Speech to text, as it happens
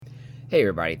Hey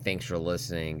everybody, thanks for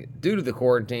listening. Due to the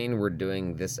quarantine, we're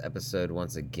doing this episode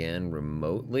once again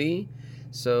remotely.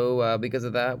 So, because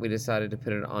of that, we decided to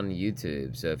put it on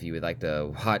YouTube. So, if you would like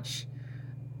to watch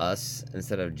us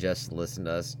instead of just listen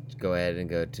to us, go ahead and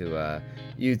go to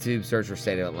YouTube, search for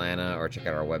State of Atlanta, or check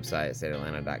out our website,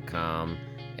 stateofatlanta.com,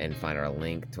 and find our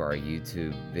link to our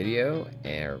YouTube video,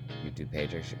 or YouTube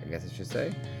page, I guess I should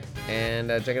say, and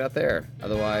check it out there.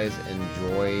 Otherwise,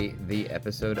 enjoy the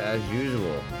episode as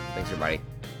usual. Thanks, everybody.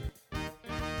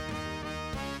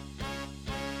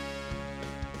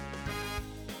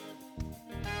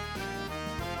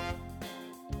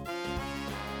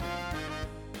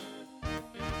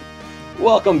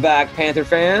 Welcome back, Panther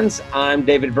fans. I'm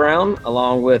David Brown,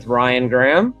 along with Ryan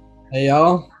Graham. Hey,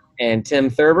 y'all. And Tim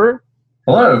Thurber.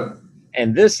 Hello.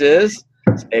 And this is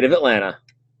State of Atlanta.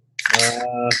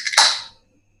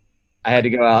 I had to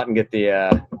go out and get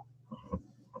the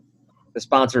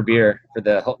sponsor beer for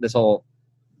this whole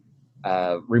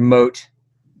remote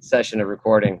session of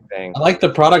recording thing. I like the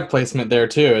product placement there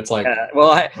too. It's like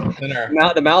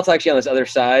the mouth's actually on this other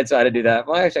side, so I had to do that.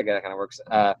 Well, actually, that kind of works.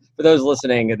 For those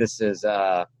listening, this is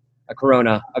a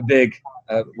Corona, a big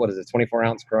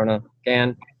 24-ounce Corona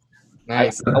can.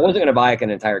 Nice. I wasn't gonna buy an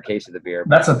entire case of the beer.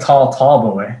 That's a tall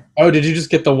boy. Oh, did you just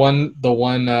get the one?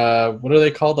 What are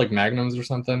they called? Like Magnums or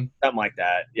something? Something like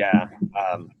that. Yeah.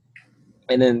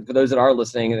 And then for those that are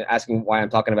listening and asking why I'm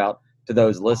talking about to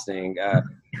those listening,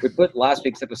 we put last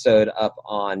week's episode up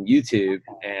on YouTube,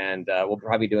 and we'll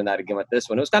probably be doing that again with this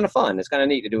one. It was kind of fun. It's kind of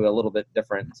neat to do a little bit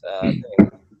different thing.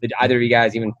 Did either of you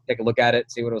guys even take a look at it,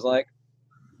 see what it was like?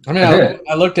 I mean,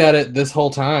 I looked at it this whole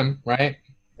time, right?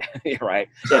 You're right.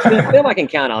 Yeah, Tim I can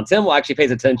count on. Tim will actually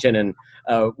pays attention and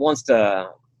wants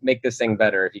to make this thing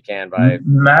better if he can. By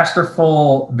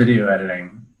masterful video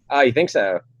editing. Oh, you think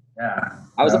so? Yeah.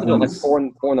 I was up until like 4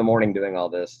 in the morning doing all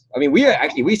this. I mean,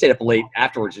 we stayed up late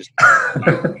afterwards. Just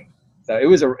so it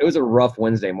was a rough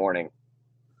Wednesday morning.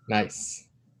 Nice.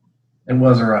 It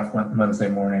was a rough Wednesday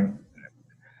morning.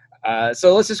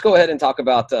 So let's just go ahead and talk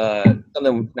about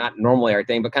something not normally our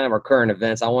thing, but kind of our current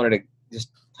events. I wanted to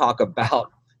just talk about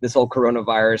this whole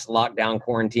coronavirus lockdown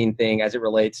quarantine thing as it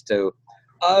relates to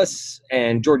us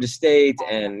and Georgia State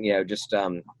and just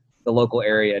the local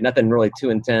area. Nothing really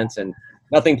too intense and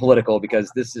nothing political,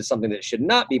 because this is something that should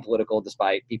not be political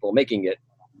despite people making it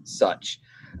such.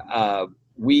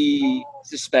 We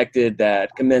suspected that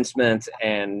commencement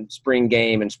and spring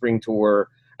game and spring tour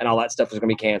and all that stuff was going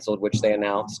to be canceled, which they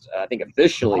announced. I think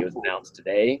officially it was announced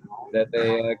today that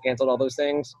they canceled all those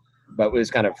things, but it was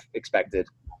kind of expected,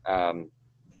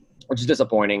 which is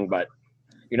disappointing. But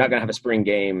you're not going to have a spring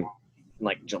game in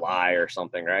like July or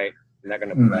something, right? You're not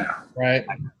going to right.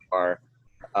 Or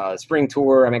spring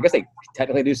tour. I mean, I guess they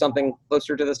technically do something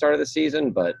closer to the start of the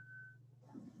season, but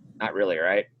not really,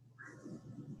 right?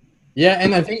 Yeah,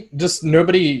 and I think just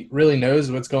nobody really knows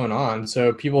what's going on,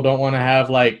 so people don't want to have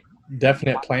like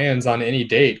definite plans on any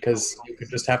date because you could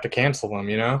just have to cancel them,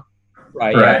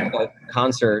 Right. Yeah. A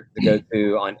concert to go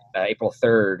to on April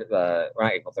 3rd,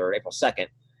 April 2nd.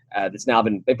 That's now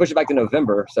they pushed it back to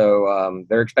November, so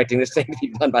they're expecting this thing to be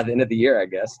done by the end of the year, I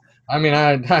guess. I mean,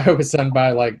 I hope it's done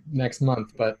by like next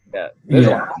month, but there's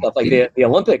a lot of stuff like the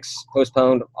Olympics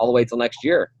postponed all the way till next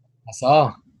year. I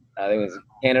saw. It was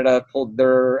Canada pulled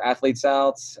their athletes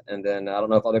out, and then I don't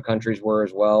know if other countries were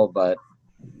as well, but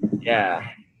yeah.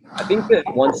 I think that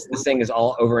once this thing is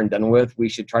all over and done with, we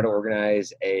should try to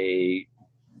organize a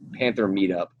Panther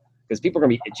meetup, because people are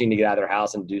going to be itching to get out of their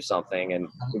house and do something, and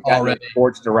we've got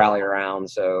sports to rally around,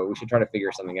 so we should try to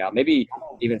figure something out. Maybe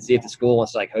even see if the school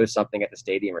wants to like host something at the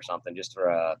stadium or something, just for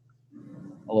a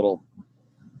little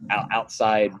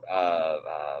outside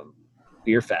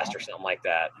beer fest or something like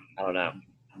that. I don't know.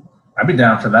 I'd be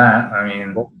down for that. I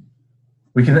mean,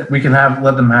 we can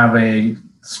let them have a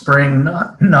spring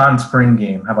non-spring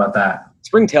game. How about that?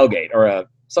 Spring tailgate or a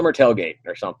summer tailgate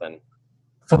or something.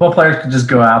 Football players could just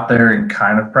go out there and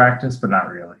kind of practice, but not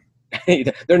really.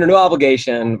 They're under no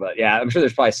obligation, but yeah, I'm sure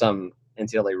there's probably some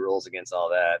NCAA rules against all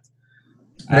that.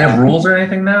 Do they have rules or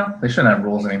anything now? They shouldn't have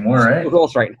rules anymore, right?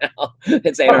 Rules right now.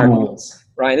 It's anarchy. Rules.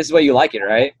 Ryan, this is the way you like it,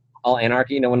 right? All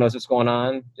anarchy. No one knows what's going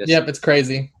on. Yep, it's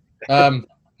crazy.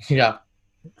 Yeah,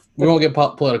 we won't get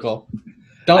political.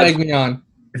 Don't egg me on.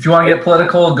 If you want to get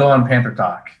political, go on Panther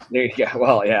Talk. There you go.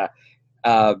 Well, yeah.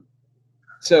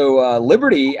 So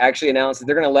Liberty actually announced that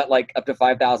they're going to let like up to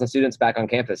 5,000 students back on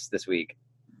campus this week.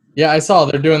 Yeah, I saw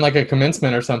they're doing like a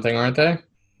commencement or something, aren't they?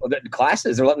 Well, the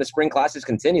classes, they're letting the spring classes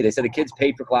continue. They said the kids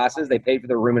paid for classes. They paid for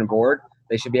their room and board.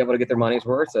 They should be able to get their money's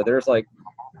worth. So they're just like,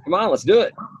 come on, let's do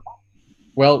it.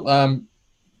 Well,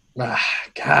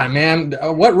 God, man,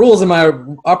 what rules am I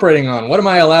operating on? What am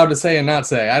I allowed to say and not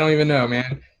say? I don't even know,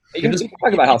 man. You can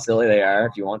talk about how silly they are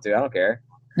if you want to. I don't care.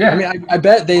 Yeah. I mean, I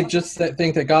bet they just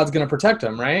think that God's going to protect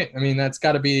them, right? I mean, that's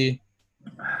got to be.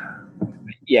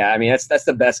 Yeah, I mean that's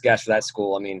the best guess for that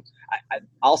school. I mean, I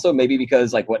also maybe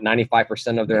because like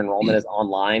 95% of their enrollment is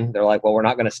online. They're like, well, we're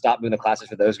not going to stop doing the classes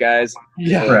for those guys.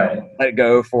 Yeah. So Right. let it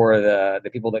go for the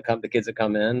people that come, the kids that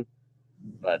come in.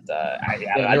 But that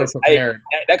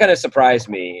kind of surprised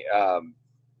me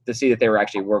to see that they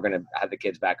were going to have the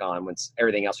kids back on once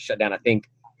everything else was shut down. I think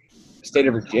the state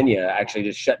of Virginia actually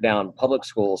just shut down public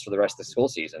schools for the rest of the school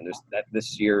season.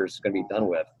 This year is going to be done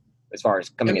with as far as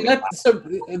coming. I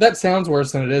mean, that sounds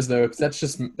worse than it is though,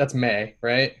 because that's May,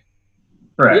 right?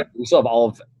 Right. Yeah, we still have all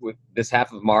of this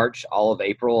half of March, all of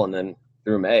April, and then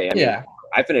through May. I mean,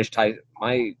 I finished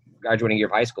my graduating year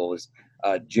of high school was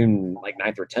June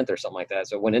 9th or 10th or something like that.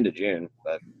 So it went into June.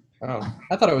 But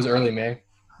I thought it was early May.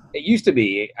 It used to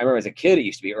be. I remember as a kid, it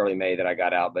used to be early May that I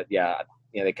got out. But yeah,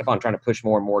 they kept on trying to push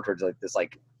more and more towards this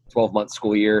 12-month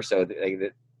school year, so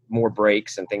that more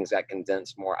breaks and things got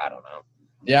condensed more. I don't know.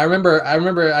 Yeah, I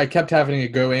remember I kept having to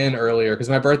go in earlier because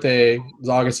my birthday was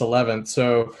August 11th.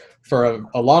 So for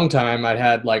a long time, I'd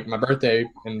had my birthday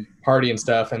and party and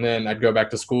stuff, and then I'd go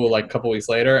back to school a couple weeks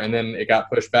later, and then it got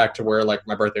pushed back to where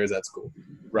my birthday was at school.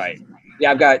 Right. Yeah,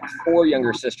 I've got 4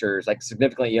 younger sisters,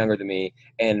 significantly younger than me,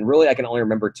 and really I can only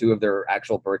remember 2 of their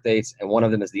actual birthdays, and one of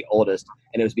them is the oldest,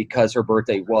 and it was because her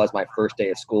birthday was my first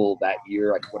day of school that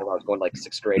year, whenever I was going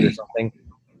 6th grade or something,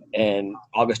 and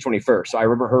August 21st. So I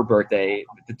remember her birthday.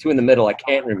 The 2 in the middle I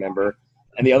can't remember,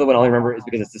 and the other one I only remember is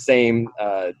because it's the same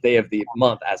day of the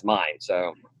month as mine.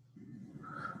 So.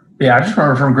 Yeah, I just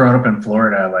remember from growing up in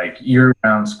Florida,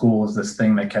 year-round school is this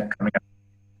thing that kept coming up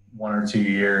 1 or 2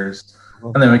 years.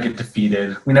 And then we get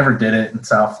defeated. We never did it in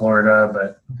South Florida,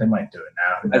 but they might do it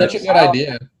now. That's a good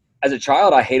idea. As a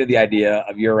child, I hated the idea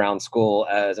of year-round school.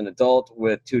 As an adult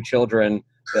with 2 children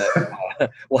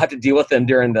that we'll have to deal with them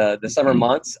during the summer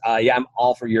months, I'm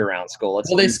all for year-round school.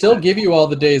 They still give you all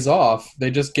the days off.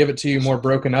 They just give it to you more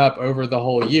broken up over the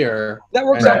whole year. That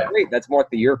works out great. That's more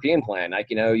like the European plan.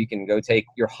 You can go take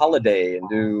your holiday and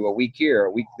do a week here,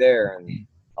 a week there, and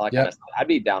all that kind of stuff. I'd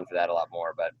be down for that a lot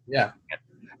more, but yeah.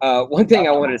 One thing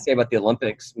I wanted to say about the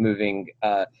Olympics moving,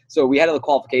 so we had all the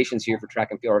qualifications here for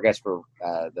track and field, or I guess for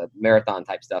the marathon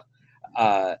type stuff.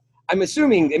 I'm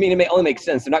assuming, it may only make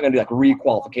sense. They're not going to do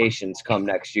re-qualifications come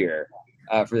next year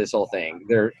for this whole thing.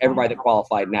 Everybody that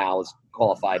qualified now is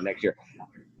qualified next year.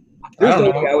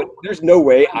 There's no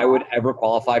way I would ever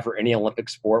qualify for any Olympic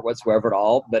sport whatsoever at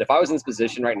all. But if I was in this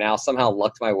position right now, somehow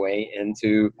lucked my way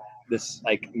into this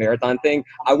marathon thing,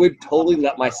 I would totally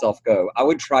let myself go. I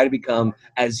would try to become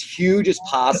as huge as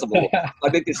possible.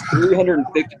 I'd make this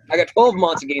 350. I got 12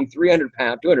 months to gain 200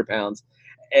 pounds,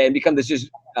 and become this just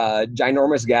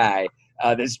ginormous guy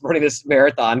that's running this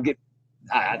marathon.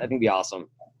 I think it'd be awesome.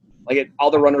 All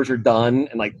the runners are done,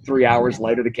 and 3 hours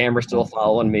later, the camera's still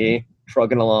following me,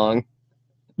 trugging along.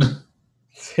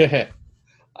 I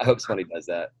hope somebody does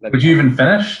that. Would you even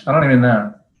finish? I don't even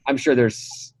know. I'm sure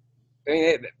there's.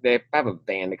 They have a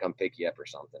van to come pick you up or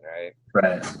something, right?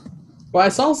 Right. Well, I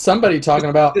saw somebody talking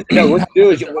about. No, what you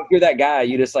do is you're that guy.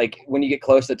 You just when you get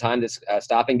close to the time to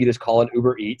stopping, you just call an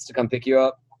Uber Eats to come pick you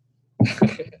up.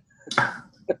 Have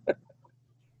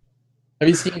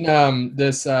you seen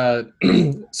this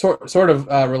sort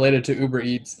of related to Uber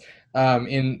Eats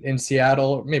in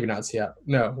Seattle? Maybe not Seattle.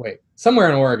 No, wait, somewhere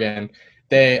in Oregon.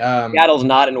 Seattle's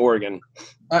not in Oregon.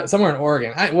 Somewhere in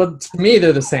Oregon. To me,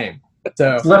 they're the same.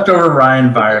 So it's leftover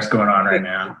Ryan virus going on right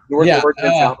now. North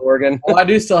Oregon, South Oregon. Well, I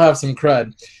do still have some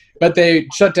crud, but they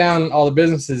shut down all the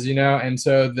businesses, and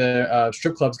so the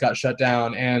strip clubs got shut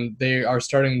down, and they are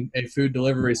starting a food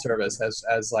delivery service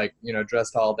as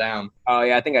dressed all down. Oh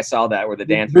yeah, I think I saw that where the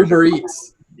dancers. Uber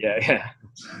Eats. Yeah.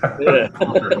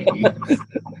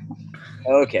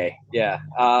 Okay. Yeah.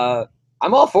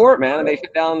 I'm all for it, man. And they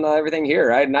shut down everything here,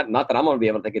 right? Not that I'm going to be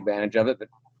able to take advantage of it, but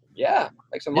yeah,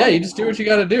 make some money. Yeah, you just do what you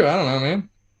got to do. I don't know, man.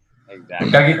 Exactly.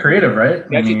 You got to get creative, right?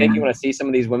 You actually think you want to see some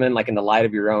of these women in the light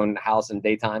of your own house in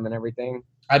daytime and everything?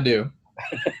 I do.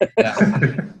 Yeah.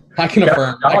 I can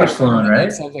affirm. Dollars flowing, right?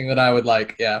 That's something that I would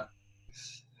like. Yeah.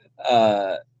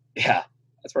 Yeah.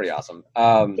 That's pretty awesome.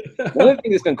 One of the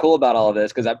things that's been cool about all of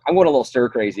this, because I'm going a little stir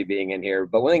crazy being in here,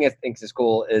 but one thing I think is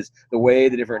cool is the way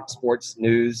the different sports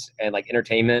news and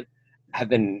entertainment have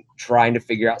been trying to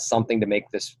figure out something to make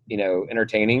this,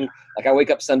 entertaining. I wake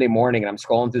up Sunday morning and I'm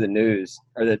scrolling through the news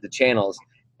or the channels,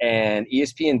 and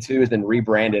ESPN2 has been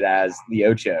rebranded as The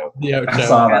Ocho. The Ocho. I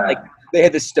saw that. They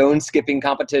had the stone skipping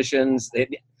competitions.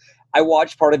 I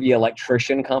watched part of the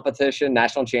electrician competition,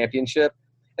 national championship,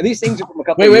 and these things are from a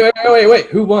couple. Wait.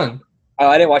 Who won? Oh,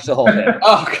 I didn't watch the whole thing.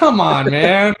 Oh, come on,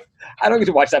 man. I don't get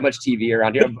to watch that much TV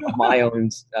around here of my own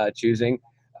choosing.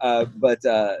 But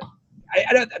I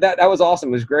don't, that was awesome.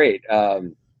 It was great.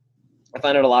 I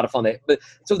find it a lot of fun.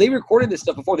 So they recorded this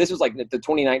stuff before. This was like the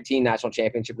 2019 national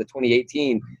championship, the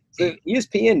 2018. So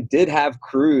ESPN did have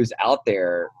crews out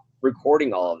there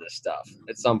recording all of this stuff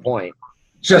at some point.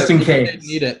 Just in case. They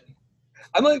need it.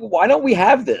 I'm like, why don't we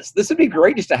have this? This would be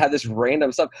great just to have this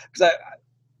random stuff. Because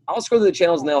I'll scroll to the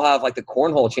channels and they'll have like the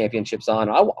cornhole championships on.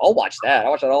 I'll watch that. I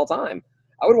watch that all the time.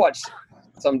 I would watch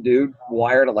some dude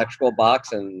wire an electrical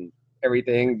box and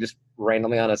everything just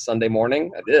randomly on a Sunday morning.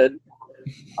 I did.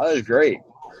 That was great.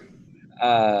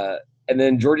 And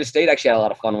then Georgia State actually had a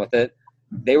lot of fun with it.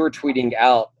 They were tweeting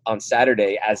out on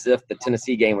Saturday as if the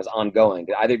Tennessee game was ongoing.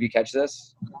 Did either of you catch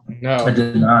this? No. I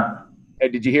did not.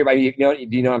 Did you hear about do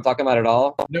you know what I'm talking about at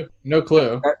all? No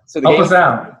clue. So Help us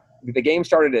out. the game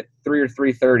started at 3 or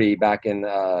 3:30 back in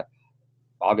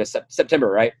September,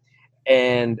 right?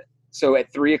 And so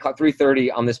at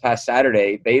 3:30 on this past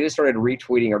Saturday, they just started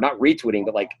retweeting, or not retweeting,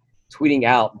 but like tweeting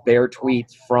out their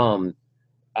tweets from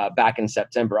back in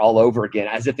September all over again,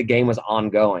 as if the game was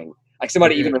ongoing. Like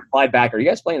somebody even replied back, "Are you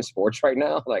guys playing sports right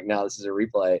now?" Like, no, this is a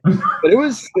replay. But it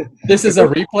was. This is a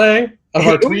replay of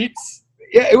our tweets.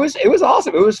 Yeah, it was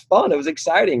awesome. It was fun. It was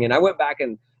exciting. And I went back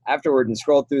and afterward and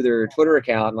scrolled through their Twitter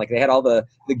account, and like they had all the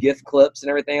GIF clips and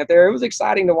everything out there. It was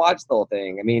exciting to watch the whole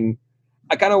thing. I mean,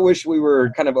 I kind of wish we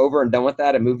were kind of over and done with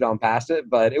that and moved on past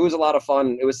it, but it was a lot of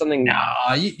fun. It was something.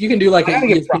 Nah, you can do like I gotta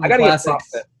get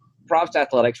props to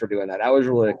athletics for doing that. That was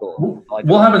really cool.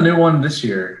 We'll have a new one this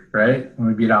year, right? When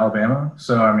we beat Alabama.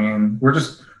 So I mean,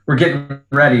 we're getting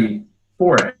ready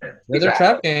for it. Their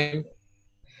trap game.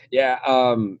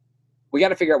 Yeah. We got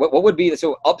to figure out what would be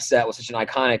so upset was such an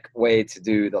iconic way to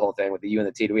do the whole thing with the U and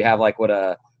the T. Do we have like what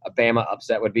a Bama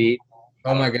upset would be?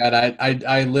 Oh my God,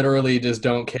 I literally just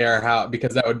don't care how,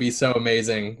 because that would be so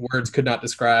amazing. Words could not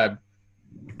describe.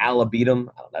 Alabeatum.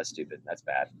 Oh, that's stupid. That's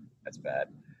bad.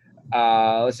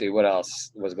 Let's see what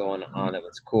else was going on. It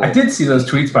was cool. I did see those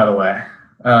tweets, by the way.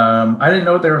 I didn't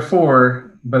know what they were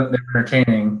for, but they were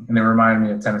entertaining and they reminded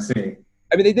me of Tennessee.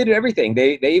 I mean, they did everything.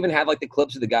 They even had like the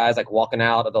clips of the guys like walking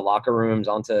out of the locker rooms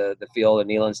onto the field at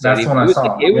Neyland Stadium. That's what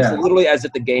I saw. It was literally as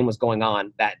if the game was going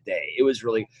on that day. It was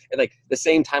really like the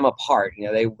same time apart. You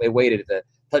know, they waited. The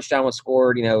touchdown was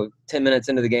scored, 10 minutes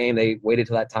into the game. They waited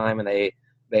till that time and they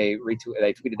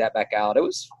tweeted that back out. It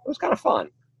was kind of fun.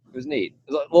 It was neat.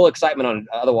 It was a little excitement on an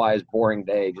otherwise boring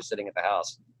day just sitting at the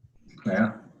house.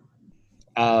 Yeah.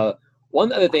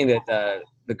 One other thing that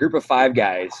the group of 5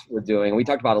 guys were doing, we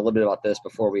talked about a little bit about this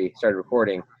before we started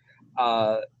recording.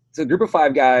 So the group of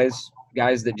 5 guys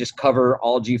that just cover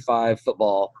all G5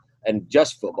 football and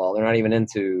just football. They're not even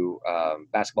into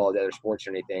basketball or the other sports or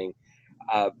anything.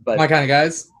 But my kind of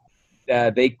guys.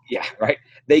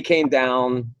 They came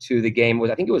down to the game.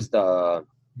 I think it was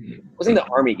wasn't the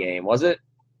Army game, was it?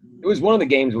 It was one of the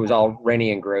games that was all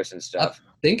rainy and gross and stuff.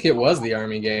 I think it was the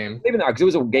Army game. Maybe not, because it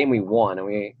was a game we won.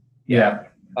 And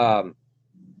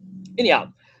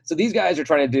anyhow, so these guys are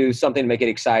trying to do something to make it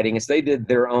exciting. And so they did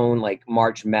their own like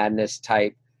March Madness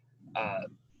type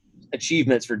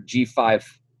achievements for G5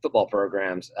 football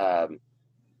programs,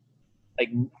 like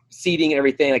seeding and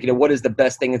everything. Like, what is the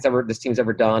best thing this team's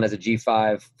ever done as a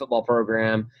G5 football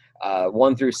program?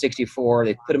 1 through 64.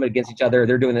 They put them against each other.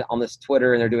 They're doing it on this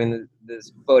Twitter and they're doing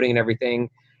this voting and everything.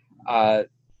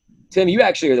 Tim, you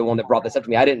actually are the one that brought this up to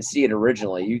me. I didn't see it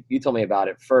originally. You told me about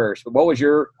it first. But what was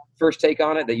your first take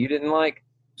on it that you didn't like?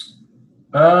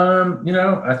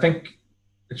 I think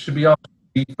it should be all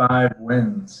G5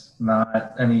 wins,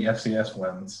 not any FCS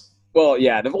wins. Well,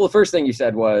 yeah. The first thing you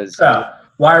said was,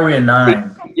 why are we at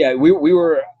 9? We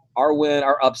were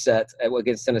our upset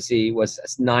against Tennessee was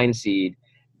a 9 seed,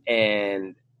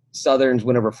 and Southern's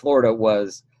win over Florida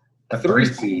was a 3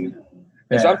 seed.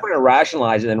 And so I'm trying to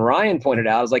rationalize it, and Ryan pointed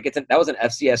out, I was like, that was an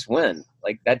FCS win.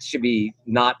 Like, that should be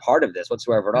not part of this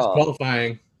whatsoever at all.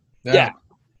 Qualifying. Yeah.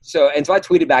 So I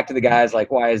tweeted back to the guys,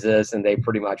 like, why is this? And they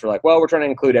pretty much were like, well, we're trying to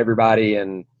include everybody,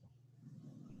 and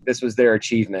this was their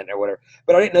achievement or whatever.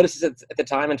 But I didn't notice this at the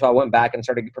time until I went back and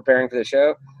started preparing for the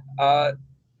show.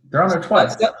 They're on there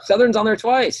twice. Southern's on there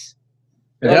twice.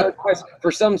 Yep.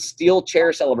 For some steel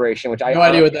chair celebration, which I no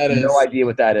idea what that is. No idea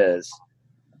what that is.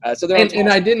 So and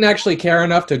I didn't actually care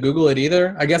enough to Google it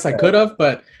either. I guess I could have,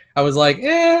 but I was like,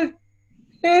 Well,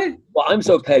 I'm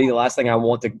so petty. The last thing I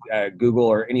want to Google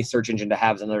or any search engine to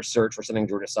have is another search for something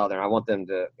Georgia Southern. I want them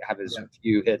to have as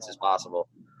few hits as possible.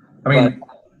 I mean,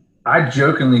 I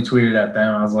jokingly tweeted at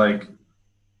them. I was like,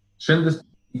 shouldn't this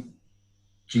be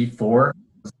G4.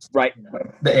 Right.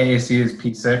 The AAC is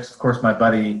P6. Of course, my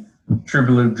buddy True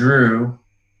Blue Drew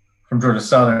from Georgia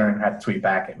Southern had to tweet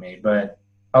back at me, but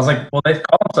I was like, well, they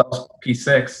call themselves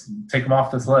P6. Take them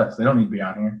off this list. They don't need to be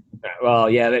on here. Well,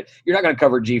 yeah, you're not going to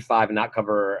cover G5 and not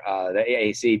cover the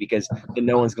AAC because then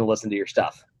no one's going to listen to your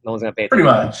stuff. No one's going to pay attention.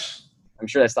 Pretty much. I'm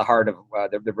sure that's the heart of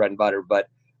the bread and butter. But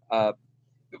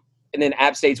and then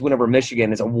App State's win over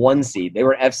Michigan is a 1 seed. They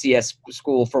were FCS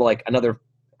school for like another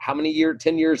how many years?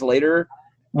 10 years later.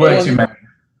 Way too many.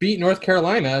 Beat North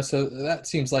Carolina, so that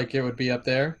seems like it would be up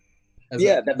there.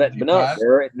 Yeah, but no,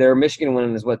 their Michigan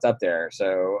win is what's up there.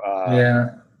 So yeah,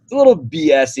 it's a little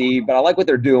BS-y, but I like what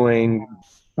they're doing.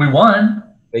 We won.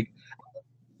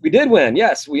 We did win,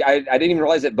 yes. I didn't even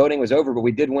realize that voting was over, but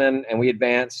we did win and we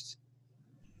advanced.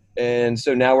 And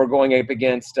so now we're going up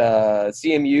against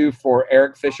CMU for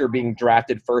Eric Fisher being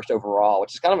drafted first overall,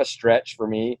 which is kind of a stretch for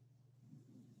me.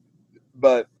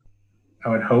 But I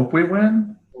would hope we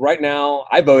win. Right now,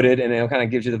 I voted, and it kind of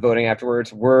gives you the voting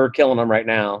afterwards. We're killing them right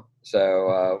now.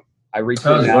 So I retweeted.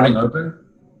 Oh, is voting open?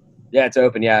 Yeah, it's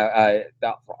open. Yeah,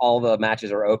 all the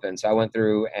matches are open. So I went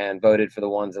through and voted for the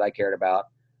ones that I cared about.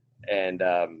 And,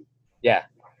 yeah,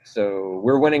 so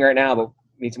we're winning right now, but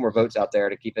we need some more votes out there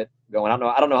to keep it going. I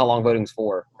don't know how long voting's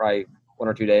for. Probably 1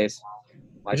 or 2 days.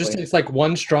 It just takes like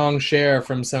one strong share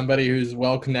from somebody who's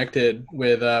well connected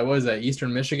with what is that,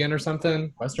 Eastern Michigan or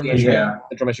something? Western Michigan? Yeah.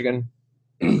 Central Michigan.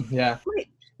 Yeah.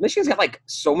 Michigan's got like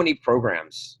so many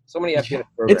programs, so many FBS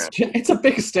programs. It's a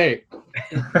big state.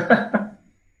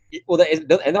 Well,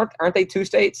 and aren't they 2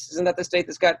 states? Isn't that the state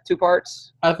that's got 2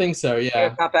 parts? I think so,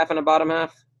 yeah. A top half and a bottom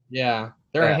half? Yeah.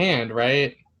 They're a hand,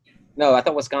 right? No, I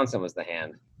thought Wisconsin was the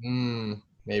hand.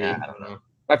 Maybe. I don't know.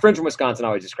 My friends from Wisconsin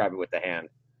always describe it with the hand.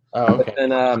 Oh, okay.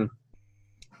 And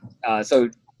so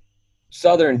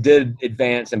Southern did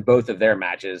advance in both of their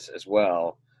matches as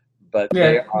well, but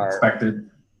they are expected.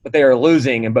 But they are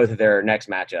losing in both of their next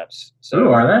matchups. So, ooh,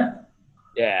 are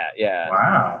they? Yeah.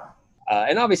 Wow.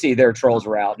 And obviously their trolls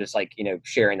were out, just like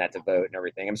sharing that to vote and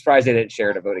everything. I'm surprised they didn't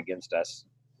share to vote against us.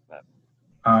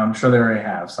 I'm sure they already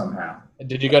have somehow.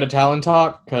 Did you go to Talent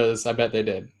Talk? Because I bet they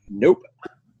did. Nope.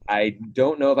 I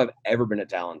don't know if I've ever been to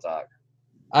Talent Talk.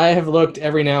 I have looked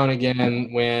every now and again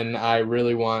when I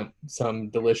really want some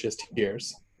delicious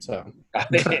tears. So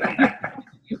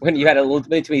when you had a little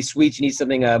bit too many sweets, you need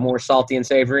something more salty and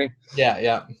savory.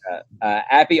 Yeah.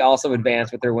 Appy also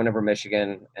advanced with their win over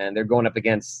Michigan, and they're going up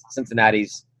against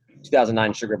Cincinnati's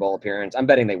 2009 Sugar Bowl appearance. I'm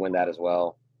betting they win that as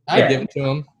well. I'd give it to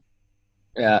them.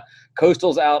 Yeah,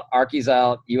 Coastal's out, Arky's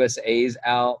out, USA's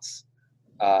out.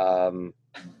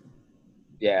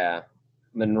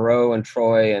 Monroe and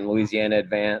Troy and Louisiana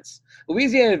advance.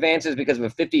 Louisiana advances because of a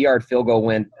 50-yard field goal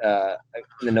win in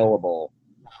the Noah Bowl.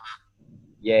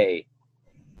 Yay!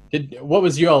 What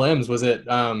was ULM's? Was it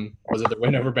the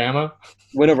win over Bama?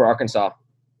 Win over Arkansas.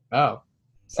 Oh.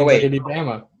 Wait. Like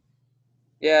Bama.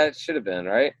 Yeah, it should have been,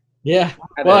 right? Yeah.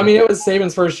 Well, I mean, it was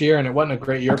Saban's first year, and it wasn't a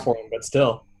great year for him, but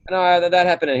still. No, that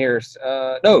happened in here.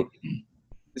 No,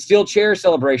 the steel chair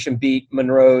celebration beat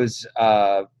Monroe's.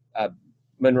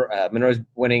 Monroe's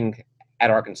winning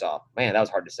at Arkansas. Man, that was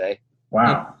hard to say.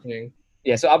 Wow.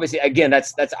 Yeah. So obviously, again,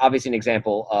 that's obviously an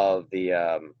example of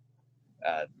the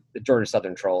Georgia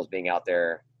Southern trolls being out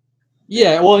there.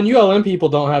 Yeah. Well, and ULM people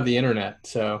don't have the internet,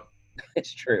 so.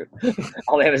 It's true.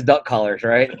 All they have is duck collars,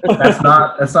 right? That's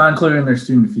not including their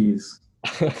student fees.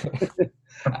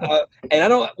 And I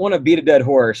don't want to beat a dead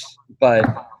horse, but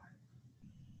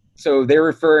so they're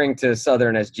referring to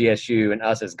Southern as GSU and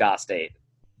us as Goss State.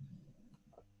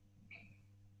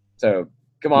 So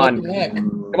come on,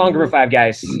 Group 5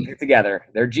 guys, get together.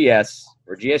 They're GS,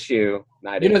 we're GSU.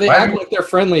 They act like they're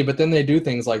friendly, but then they do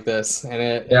things like this,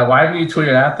 and why have you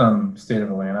tweeted at them, State of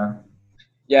Atlanta?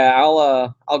 Yeah,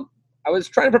 I was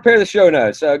trying to prepare the show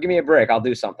notes, so give me a break. I'll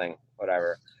do something,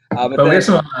 whatever. But we have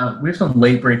some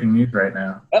late breaking news right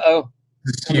now. Uh-oh.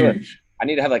 It's huge. I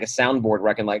need to have like a soundboard where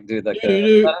I can like do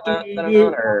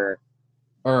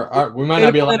or we might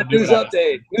not be allowed to do news that.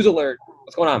 update, news alert.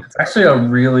 What's going on? It's actually a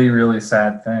really, really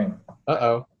sad thing.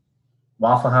 Uh-oh.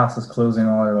 Waffle House is closing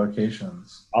all their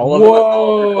locations. All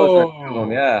of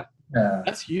them. Yeah.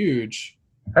 That's huge.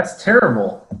 That's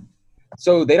terrible.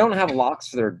 So they don't have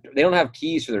they don't have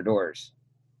keys for their doors.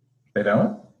 They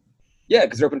don't? Yeah,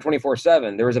 because they're open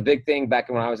 24/7. There was a big thing back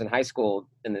when I was in high school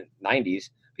in the 90s.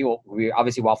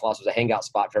 Obviously Waffle House was a hangout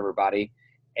spot for everybody.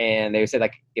 And they said,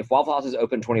 like, if Waffle House is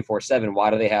open 24/7, why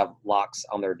do they have locks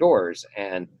on their doors?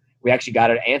 And we actually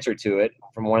got an answer to it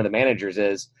from one of the managers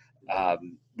is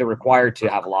they're required to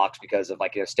have locks because of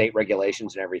state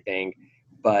regulations and everything.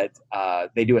 but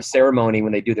they do a ceremony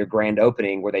when they do their grand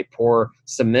opening where they pour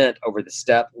cement over the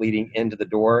step leading into the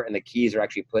door, and the keys are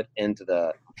actually put into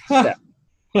the step.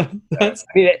 That's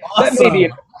I mean,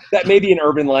 awesome. that may be an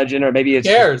urban legend, or maybe it's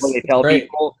just what they tell Great.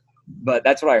 people. But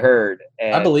that's what I heard.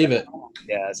 And, I believe it.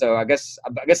 Yeah, so I guess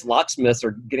locksmiths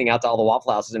are getting out to all the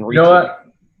Waffle Houses and You know what?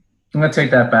 I'm gonna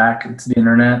take that back. It's the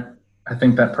internet. I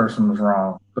think that person was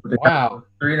wrong. But they have Wow.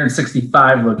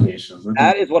 365 locations.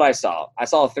 That is what I saw. I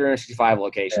saw 365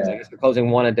 locations. Yeah. I guess they're closing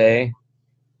one a day.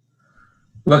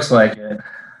 Looks like it.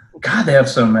 God, they have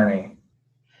so many.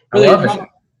 I Really, love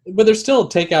it. but they're still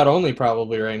takeout only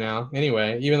probably right now.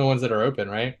 Anyway, even the ones that are open,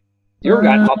 right? You ever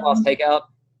gotten Waffle House takeout?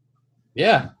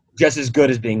 Yeah, Just as good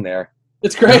as being there.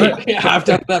 it's great. Yeah, I've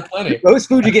done that plenty. Most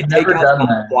food you get Never takeout done is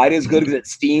that. not quite as good because it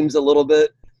steams a little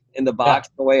bit in the box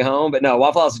on the way home. But no,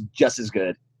 Waffle House is just as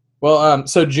good. Well,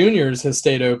 so Junior's has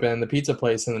stayed open, the pizza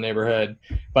place in the neighborhood,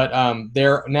 but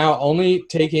they're now only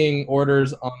taking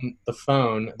orders on the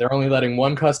phone. They're only letting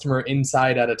one customer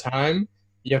inside at a time.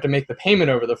 You have to make the payment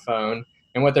over the phone.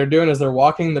 And what they're doing is they're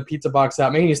walking the pizza box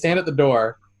out, making you stand at the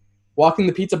door, walking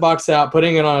the pizza box out,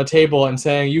 putting it on a table, and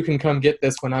saying, "You can come get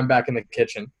this when I'm back in the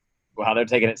kitchen." Wow, they're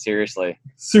taking it seriously.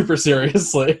 Super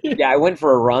seriously. Yeah, I went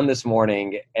for a run this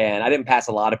morning, and I didn't pass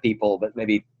a lot of people, but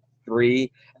maybe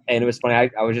 3. And it was funny.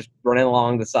 I was just running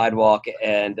along the sidewalk,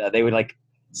 and they would like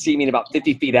see me in about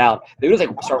 50 feet out. They would just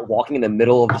like start walking in the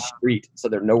middle of the street, so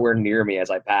they're nowhere near me as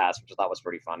I pass, which I thought was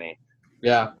pretty funny.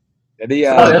 Yeah. The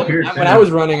When I was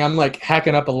running, I'm like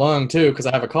hacking up a lung too because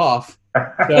I have a cough.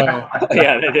 So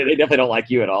yeah, they definitely don't like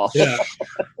you at all. yeah,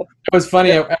 it was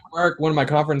funny at work. One of my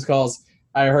conference calls,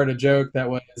 I heard a joke that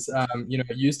was,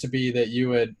 it used to be that you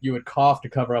would cough to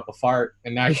cover up a fart,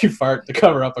 and now you fart to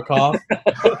cover up a cough.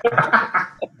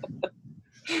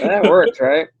 That works,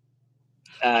 right?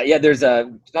 Yeah, there's not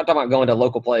talking about going to a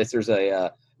local place. There's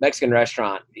a Mexican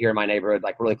restaurant here in my neighborhood,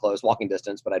 like really close, walking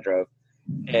distance, but I drove.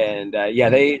 And yeah,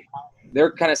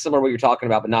 they're kind of similar to what you're talking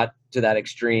about, but not to that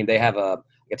extreme. They have a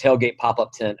tailgate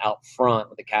pop-up tent out front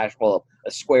with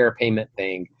a square payment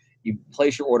thing. You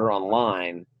place your order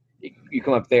online. You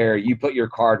come up there, you put your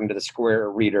card into the square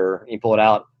reader, you pull it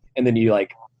out, and then you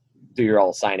like do your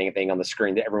all signing thing on the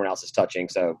screen that everyone else is touching.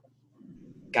 So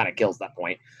kind of kills that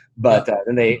point. But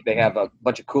then they have a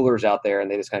bunch of coolers out there, and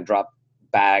they just kind of drop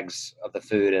bags of the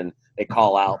food, and they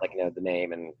call out like the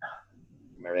name and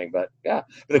everything. But yeah,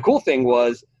 but the cool thing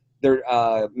was their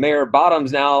Mayor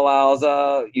Bottoms now allows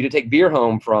you to take beer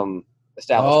home from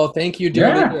establishment. Oh, thank you, dear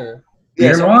Yeah. leader.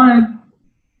 Beer and wine.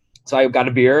 So I got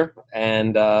a beer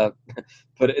and and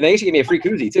they actually gave me a free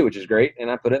koozie too, which is great. And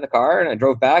I put it in the car and I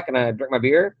drove back and I drank my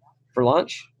beer for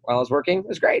lunch while I was working. It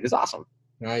was great. It was awesome.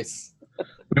 Nice.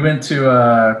 We went to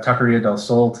Taqueria del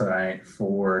Sol tonight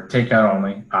for takeout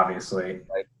only, obviously.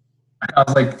 Right. I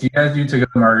was like, "Do you guys do to-go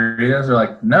margaritas?" They're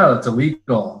like, "No, it's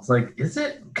illegal." It's like, "Is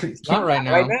it? Not right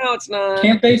now. Right now, it's not.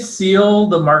 Can't they seal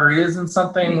the margaritas in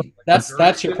something?"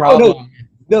 That's your problem.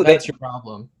 No, That's your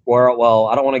problem. Or well,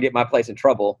 I don't want to get my place in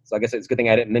trouble, so I guess it's a good thing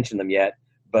I didn't mention them yet.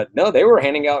 But no, they were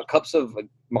handing out cups of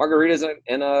margaritas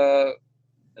in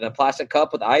a plastic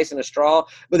cup with ice and a straw.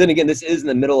 But then again, this is in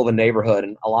the middle of a neighborhood,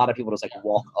 and a lot of people just like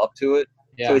walk up to it.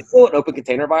 Yeah. So it's still an open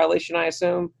container violation, I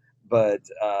assume. But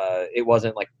it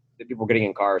wasn't like people were getting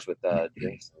in cars with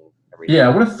drinks and everything. Yeah, I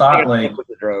would have thought like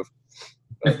the drove.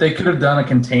 if they could have done a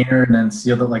container and then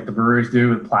sealed it like the breweries do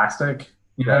with plastic,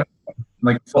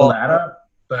 like fill that up.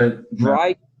 But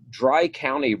Dry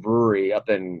County Brewery up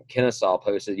in Kennesaw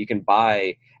posted you can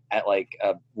buy at like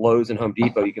Lowe's and Home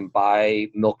Depot. You can buy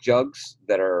milk jugs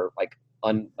that are like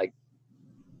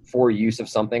for use of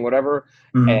something, whatever.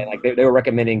 Mhm. And like they were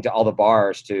recommending to all the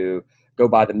bars to go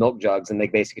buy the milk jugs, and they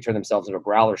basically turn themselves into a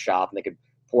growler shop, and they could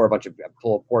pour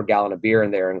a gallon of beer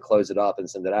in there and close it up and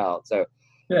send it out. So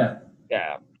yeah.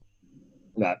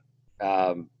 But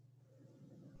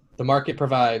The market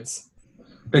provides.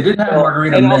 They did have a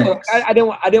margarita and also, mix. I didn't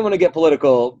want to get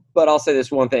political, but I'll say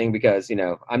this one thing because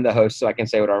I'm the host, so I can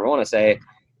say whatever I want to say.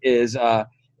 Is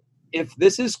if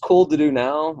this is cool to do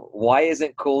now, why isn't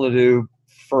it cool to do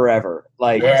forever?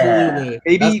 Like, Absolutely.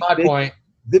 maybe That's my point.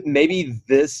 maybe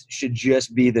this should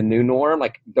just be the new norm.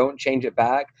 Like, don't change it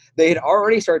back. They had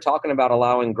already started talking about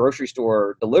allowing grocery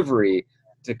store delivery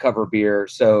to cover beer,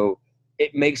 so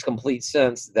it makes complete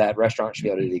sense that restaurants should be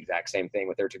able to do the exact same thing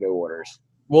with their to-go orders.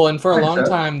 Well, and for a Think long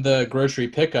so. time, the grocery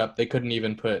pickup, they couldn't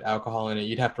even put alcohol in it.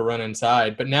 You'd have to run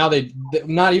inside. But now they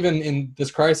not even in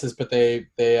this crisis, but they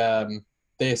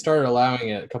started allowing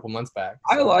it a couple months back.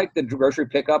 I like the grocery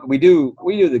pickup. We do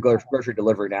the grocery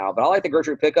delivery now, but I like the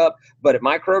grocery pickup. But at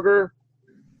my Kroger,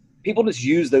 people just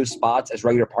use those spots as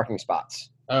regular parking spots.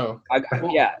 Oh.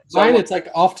 Yeah. So Mine, it's like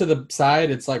off to the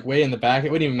side. It's like way in the back.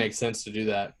 It wouldn't even make sense to do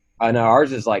that. I know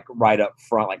ours is like right up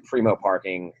front, like primo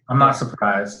parking. I'm not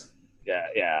surprised.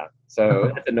 Yeah.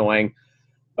 So it's annoying,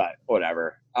 but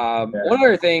whatever. One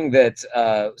other thing that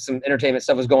some entertainment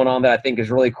stuff was going on that I think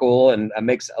is really cool and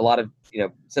makes a lot of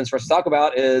sense for us to talk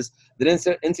about is that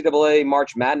NCAA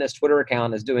March Madness Twitter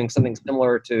account is doing something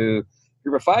similar to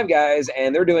Group of Five guys,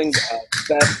 and they're doing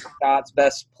best shots,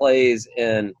 best plays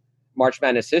in March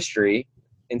Madness history,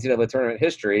 NCAA tournament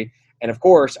history, and of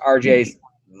course RJ's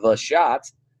The Shot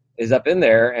is up in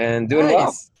there and doing well.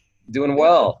 It is doing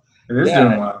well.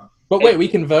 But wait, we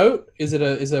can vote? Is it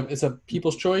a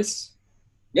people's choice?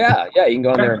 Yeah, you can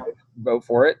go in there and vote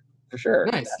for it for sure.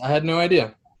 Nice. I had no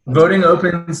idea. Voting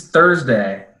opens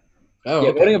Thursday. Oh, yeah,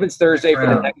 okay. voting opens Thursday for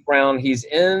the next round. He's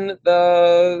in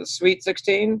the Sweet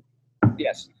 16.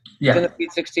 Yes. Yeah. He's in the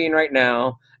Sweet 16 right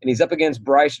now, and he's up against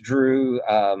Bryce Drew,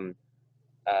 Valpo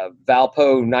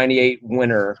 98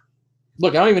 winner.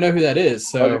 Look, I don't even know who that is.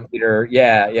 So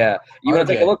yeah. You want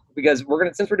to take a look because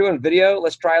since we're doing video,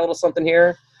 let's try a little something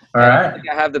here. All right. I think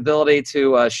I have the ability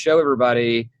to show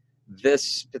everybody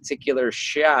this particular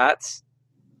shot.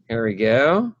 Here we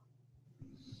go.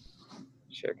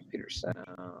 Share computer sound.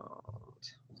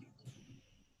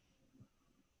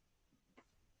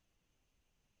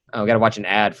 Oh, we got to watch an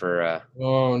ad for.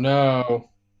 Oh no!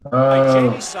 By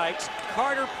Jamie Sykes,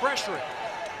 Carter pressuring.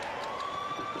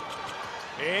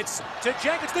 It's to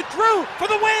Jenkins, to Drew for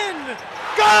the win.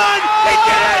 Gone! He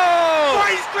did it!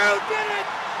 Bryce Drew did it!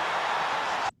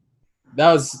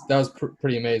 That was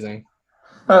pretty amazing.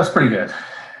 That was pretty good.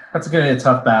 That's going to be a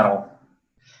tough battle.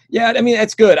 Yeah, I mean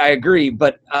it's good. I agree,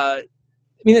 but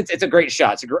it's a great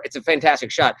shot. It's a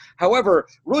fantastic shot. However,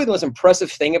 really the most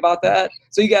impressive thing about that.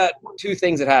 So you got two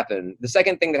things that happen. The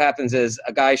second thing that happens is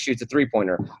a guy shoots a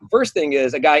 3-pointer. First thing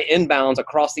is a guy inbounds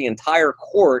across the entire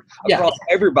court, across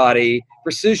everybody,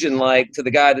 precision like to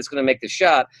the guy that's going to make the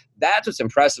shot. That's what's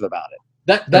impressive about it.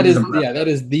 That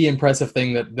is the impressive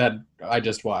thing that I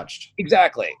just watched.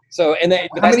 Exactly. So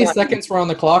how many seconds were on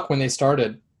the clock when they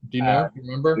started? Do you know? Do you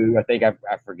remember? I think I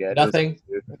forget. Nothing.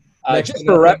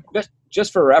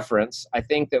 Just for reference, I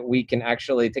think that we can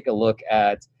actually take a look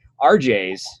at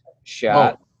RJ's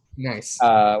shot. Oh, nice.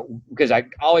 Because I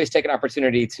always take an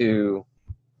opportunity to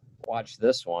watch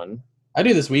this one. I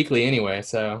do this weekly anyway,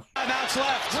 so. Timeouts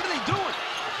left. What are they doing?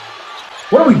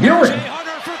 What are we doing? Jay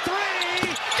Hunter for three.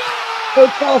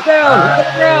 Coach falls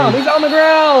down. He's on the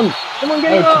ground. Someone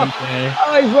get him up. TJ.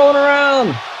 Oh, he's rolling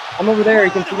around. I'm over there.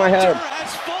 You can see my head.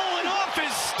 Has fallen off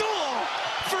his stool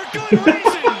for good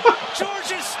reason.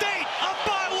 Georgia State up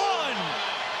by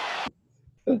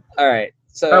 1. All right.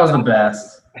 So That was the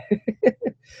best.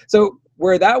 So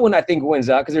where that one I think wins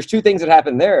out because there's two things that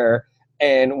happen there,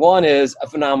 and one is a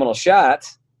phenomenal shot,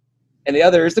 and the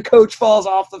other is the coach falls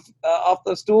off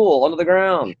the stool onto the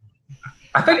ground.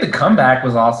 I think the comeback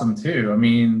was awesome too. I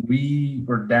mean, we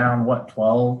were down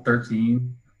 12,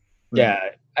 13. Yeah,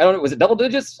 I don't know. Was it double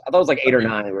digits? I thought it was like 8 or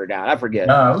 9. We were down. I forget.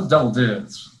 No, it was double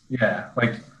digits. Yeah,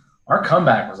 like our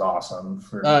comeback was awesome.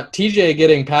 TJ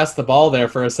getting past the ball there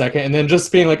for a second and then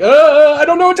just being like, I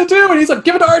don't know what to do. And he's like,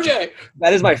 give it to RJ.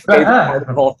 That is my favorite part of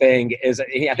the whole thing.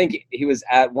 I think he was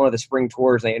at one of the spring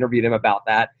tours and they interviewed him about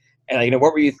that. And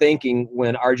what were you thinking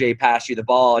when RJ passed you the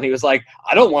ball? And he was like,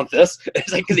 I don't want this.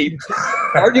 It's like because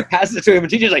RJ passes it to him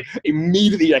and TJ's like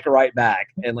immediately right back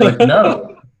and like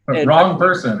no, wrong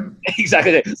person.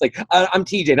 Exactly. It's like I'm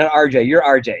TJ, not RJ. You're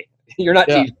RJ. You're not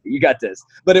TJ. You got this.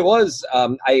 But it was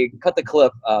I cut the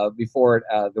clip before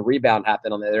the rebound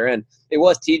happened on the other end. It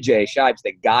was TJ Shipes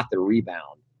that got the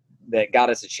rebound that got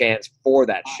us a chance for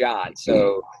that shot.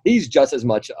 So he's just as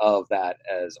much of that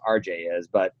as RJ is.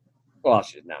 But no,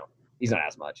 he's not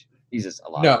as much. He's just a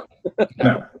lot.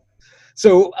 No.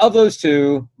 So of those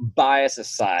two, bias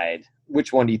aside,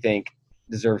 which one do you think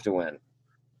deserves to win?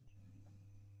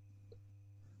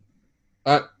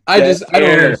 I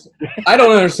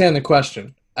don't understand the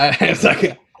question. It's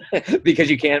like,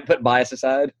 because you can't put bias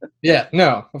aside? Yeah,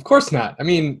 no, of course not. I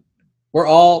mean, we're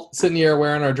all sitting here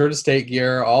wearing our Georgia State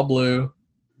gear, all blue.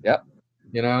 Yep.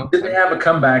 Did they have a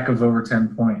comeback of over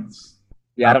 10 points?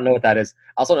 Yeah, I don't know what that is.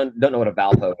 I also don't know what a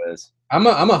Valpo is. I'm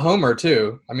a homer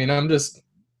too. I mean, I'm just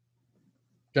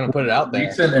gonna put it out there.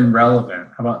 Recent and relevant.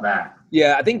 How about that?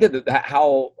 Yeah, I think that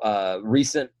how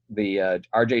recent the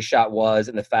RJ shot was,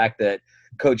 and the fact that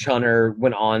Coach Hunter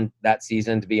went on that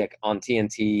season to be on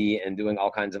TNT and doing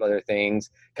all kinds of other things,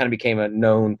 kind of became a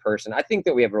known person. I think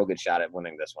that we have a real good shot at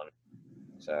winning this one.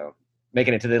 So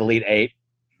making it to the Elite Eight.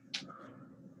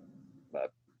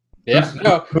 But yeah,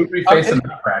 no. Who do we face in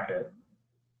that bracket?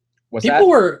 What's People that?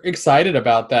 were excited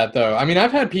about that, though. I mean,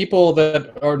 I've had people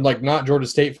that are like not Georgia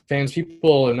State fans,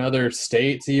 people in other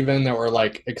states even that were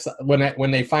like,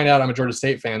 when they find out I'm a Georgia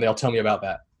State fan, they'll tell me about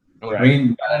that. I'm like, I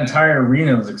mean, that entire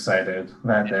arena was excited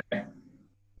that day.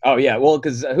 Oh yeah, well,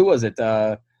 because who was it?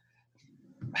 I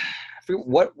forget,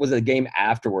 what was the game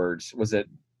afterwards? Was it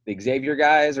the Xavier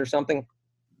guys or something?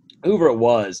 Whoever it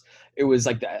was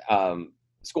like the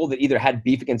school that either had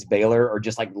beef against Baylor or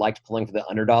just like liked pulling for the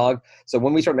underdog. So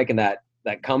when we started making that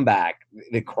comeback,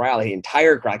 the crowd, the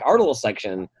entire crowd, like our little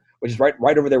section, which is right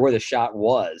over there where the shot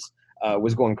was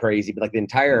going crazy. But like the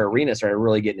entire arena started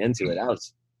really getting into it. That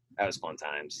was fun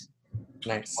times.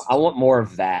 nice. I want more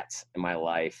of that in my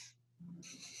life.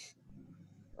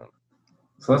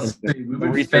 So let's see. We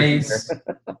would face.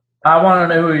 I want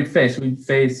to know who we'd face. We'd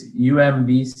face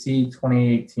UMBC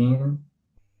 2018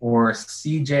 or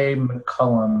CJ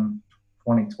McCollum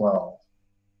 2012.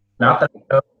 Not that I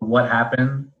know what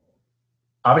happened.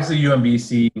 Obviously,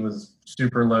 UMBC was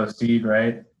super low seed,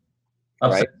 right?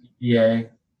 Upset EA.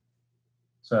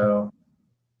 So,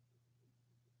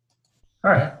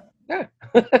 all right. Yeah.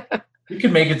 We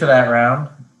could make it to that round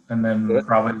and then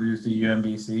probably lose to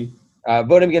UMBC.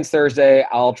 Vote him against Thursday.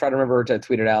 I'll try to remember to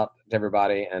tweet it out to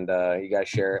everybody, and you guys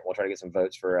share it. We'll try to get some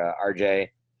votes for RJ,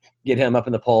 get him up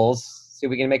in the polls, see if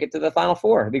we can make it to the Final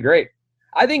Four. It'd be great.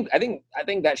 I think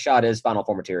that shot is Final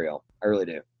Four material. I really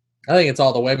do. I think it's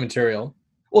all the way material.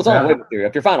 Well, it's all the way material.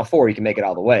 If you're Final Four, you can make it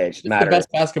all the way. It just It's matters. the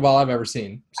best basketball I've ever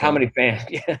seen. So. How many fans?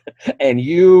 Yeah. And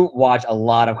you watch a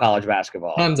lot of college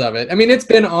basketball. Tons of it. I mean, it's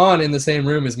been on in the same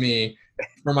room as me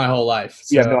for my whole life.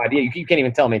 So. You have no idea. You can't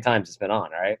even tell how many times it's been on,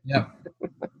 right? Yeah.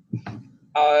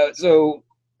 So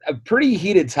a pretty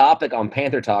heated topic on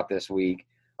Panther Talk this week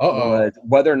was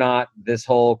whether or not this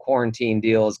whole quarantine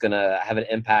deal is going to have an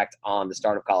impact on the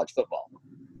start of college football.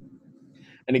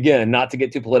 And again, not to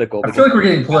get too political. I feel like we're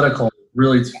getting political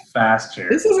really too fast here.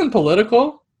 This isn't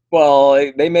political. Well,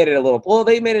 they made it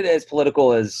they made it as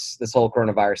political as this whole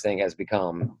coronavirus thing has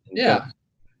become. Yeah.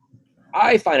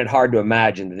 I find it hard to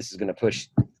imagine that this is going to push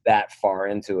that far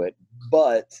into it,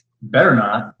 but better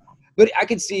not. But I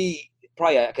could see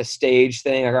probably like a stage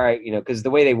thing. Like, all right, because the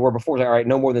way they were before, like, all right,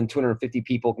 no more than 250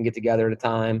 people can get together at a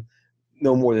time.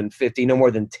 No more than 50, no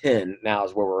more than 10 now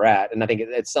is where we're at. And I think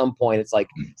at some point it's like,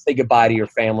 say goodbye to your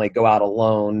family, go out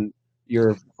alone.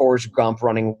 You're Forrest Gump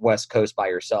running West Coast by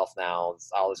yourself now.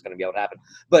 It's all that's going to be able to happen.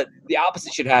 But the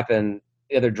opposite should happen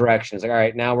the other direction. It's like, all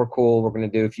right, now we're cool. We're going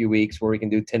to do a few weeks where we can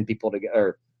do 10 people together,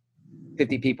 or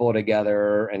 50 people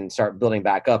together and start building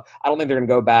back up. I don't think they're going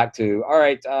to go back to, all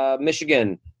right,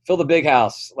 Michigan, fill the big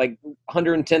house, like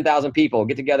 110,000 people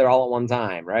get together all at one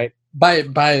time, right? By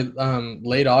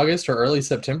late August or early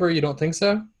September, you don't think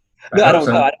so? No, I don't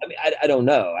know. I don't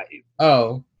know.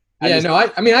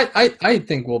 I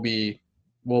think we'll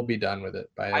be done with it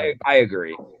by. I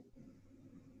agree.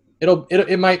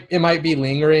 It might be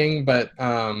lingering, but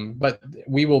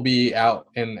we will be out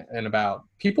and about.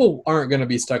 People aren't going to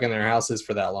be stuck in their houses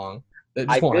for that long.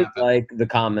 I did like the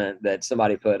comment that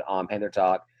somebody put on Panther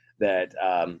Talk that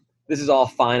this is all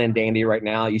fine and dandy right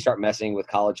now. You start messing with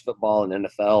college football and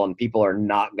NFL, and people are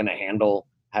not going to handle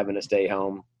having to stay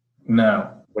home. No.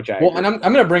 And I'm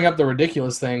going to bring up the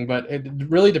ridiculous thing, but it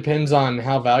really depends on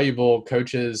how valuable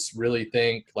coaches really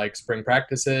think like spring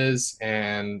practices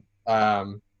and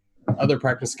other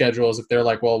practice schedules. If they're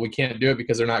like, well, we can't do it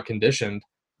because they're not conditioned.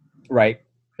 Right.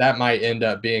 That might end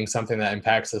up being something that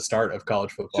impacts the start of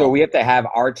college football. So we have to have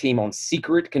our team on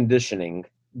secret conditioning,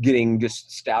 getting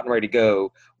just stout and ready to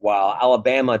go, while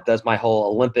Alabama does my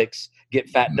whole Olympics get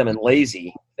fat, dumb, and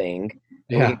lazy thing.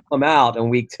 And we come out in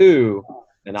week 2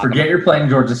 and forget you're playing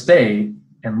Georgia State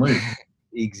and lose.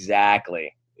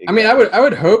 Exactly. I mean, I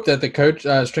would hope that the coach,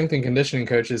 strength and conditioning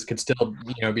coaches, could still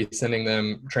be sending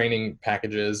them training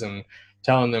packages and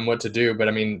telling them what to do. But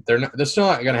I mean, they're still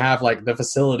not going to have like the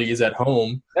facilities at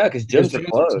home. Yeah, because gyms are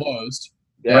closed.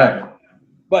 Yeah. Right.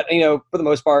 But, for the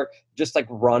most part, just like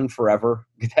run forever.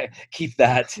 Keep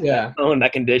that that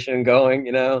condition going,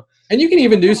 And you can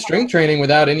even do strength training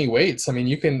without any weights. I mean,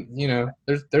 you can,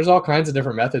 there's all kinds of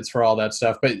different methods for all that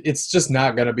stuff, but it's just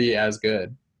not going to be as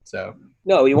good. So.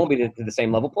 No, you won't be to the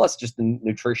same level. Plus, just the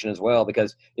nutrition as well,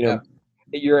 because,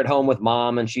 you're at home with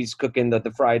mom and she's cooking the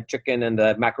fried chicken and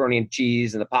the macaroni and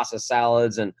cheese and the pasta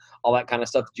salads and all that kind of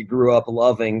stuff that you grew up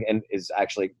loving and is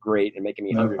actually great and making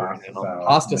me hungry right now.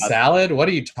 Pasta salad? What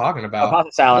are you talking about?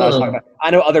 Pasta salad. I was talking about. I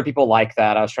know other people like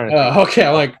that. I was trying to. Okay.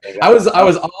 I'm like, I was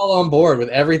all on board with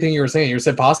everything you were saying. You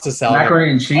said pasta salad.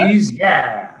 Macaroni and cheese?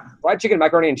 Yeah. Fried chicken,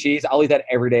 macaroni and cheese. I'll eat that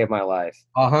every day of my life.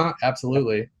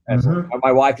 Absolutely. Mm-hmm.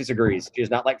 My wife disagrees. She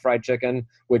does not like fried chicken,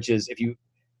 which is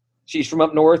she's from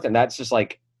up north, and that's just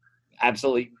like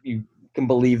absolutely, you can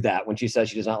believe that when she says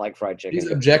she does not like fried chicken.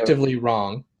 She's objectively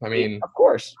wrong. I mean, of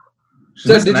course.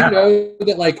 so did you know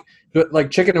that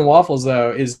like chicken and waffles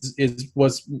though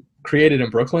was created in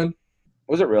Brooklyn?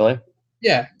 Was it really?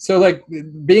 Yeah. So like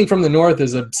being from the north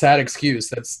is a sad excuse.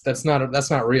 That's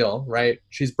not real, right?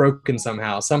 She's broken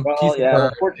somehow. Some piece Well, of yeah. her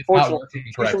is not Fortunately, working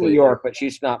she's from New correctly. York, but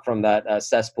she's not from that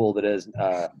cesspool that is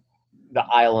the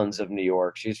islands of New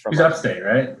York. She's from upstate,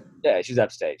 right? Yeah, she's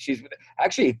upstate. She's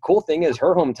actually, cool thing is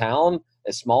her hometown,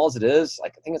 as small as it is,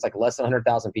 like I think it's like less than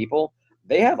 100,000 people.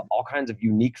 They have all kinds of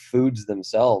unique foods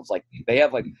themselves. Like they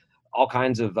have like all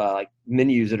kinds of like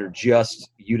menus that are just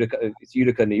Utica. It's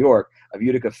Utica, New York, of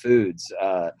Utica foods.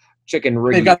 Chicken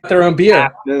ring. They've got their own beer.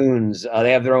 Afternoons.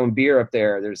 They have their own beer up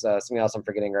there. There's something else I'm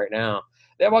forgetting right now.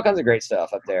 They have all kinds of great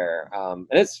stuff up there, and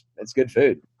it's good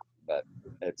food, but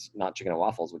it's not chicken and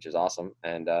waffles, which is awesome,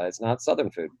 and it's not Southern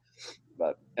food.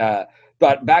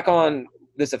 But back on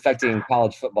this affecting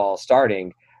college football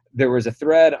starting, there was a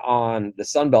thread on the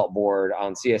Sunbelt board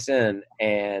on CSN,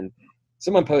 and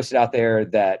someone posted out there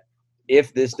that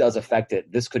if this does affect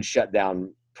it, this could shut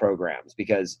down programs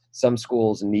because some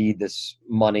schools need this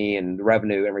money and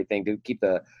revenue and everything to keep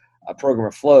the program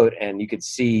afloat. And you could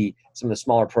see some of the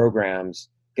smaller programs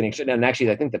getting shut down. And actually,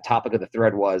 I think the topic of the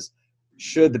thread was,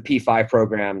 should the P5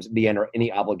 programs be under any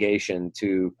obligation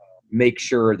to make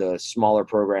sure the smaller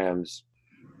programs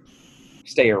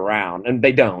stay around? And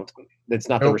they don't. It's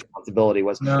not their responsibility.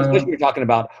 Especially you're talking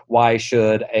about why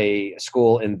should a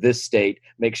school in this state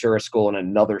make sure a school in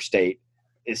another state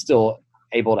is still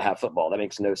able to have football? That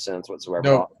makes no sense whatsoever.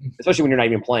 Nope. Especially when you're not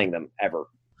even playing them ever.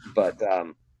 But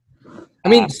I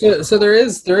mean, so there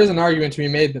is an argument to be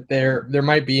made that there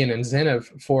might be an incentive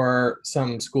for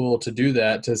some school to do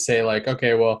that, to say like,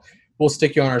 okay, well, we'll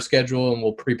stick you on our schedule and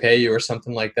we'll prepay you or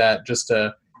something like that, just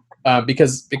to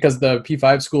because the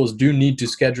P5 schools do need to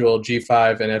schedule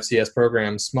G5 and FCS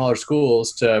programs, smaller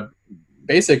schools, to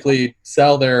basically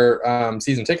sell their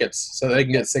season tickets so they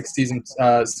can get 6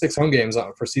 home games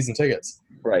for season tickets.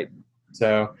 Right.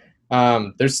 So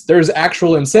there's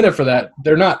actual incentive for that.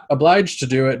 They're not obliged to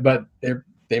do it, but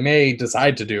they may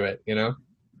decide to do it, you know?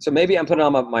 So maybe I'm putting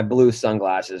on my blue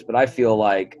sunglasses, but I feel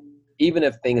like even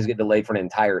if things get delayed for an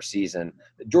entire season,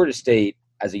 Georgia State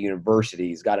as a university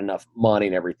has got enough money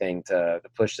and everything to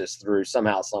push this through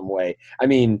somehow, some way. I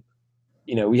mean,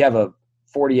 you know, we have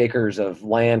 40 acres of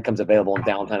land comes available in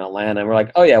downtown Atlanta, and we're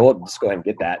like, oh yeah, we'll just go ahead and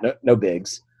get that. No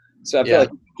bigs. So I feel like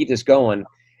keep this going.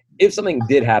 If something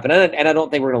did happen, and I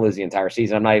don't think we're going to lose the entire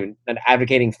season. I'm not even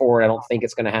advocating for it. I don't think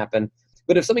it's going to happen.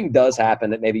 But if something does happen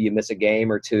that maybe you miss a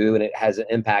game or two and it has an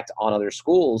impact on other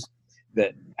schools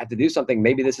that have to do something,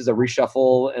 maybe this is a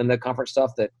reshuffle and the conference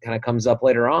stuff that kind of comes up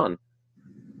later on.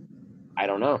 I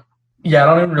don't know. Yeah, I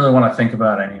don't even really want to think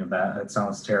about any of that. That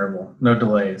sounds terrible. No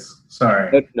delays.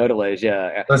 Sorry. No delays,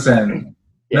 yeah. Listen,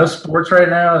 no sports right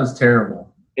now is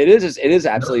terrible. It is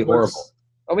absolutely horrible.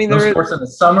 I mean, no sports in the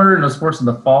summer, no sports in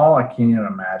the fall. I can't even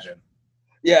imagine.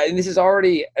 Yeah, and this is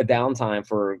already a downtime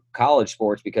for college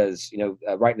sports because, you know,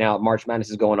 right now March Madness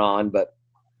is going on, but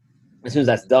as soon as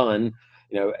that's done,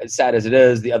 you know, as sad as it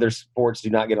is, the other sports do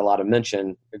not get a lot of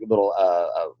mention. A little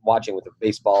watching with the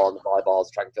baseball and the volleyball,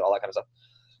 the track and field, all that kind of stuff.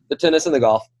 The tennis and the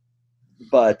golf.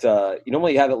 But you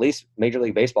normally have at least Major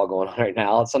League Baseball going on right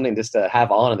now. It's something just to have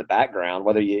on in the background,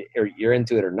 whether you're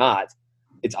into it or not.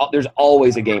 There's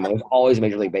always a game on. There's always a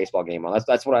Major League Baseball game on.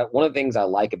 That's what one of the things I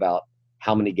like about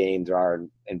how many games there are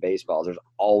in baseball. There's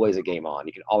always a game on.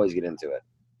 You can always get into it.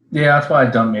 Yeah, that's why I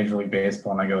dump Major League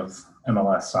Baseball and I go with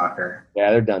MLS soccer. Yeah,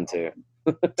 they're done too.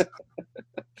 They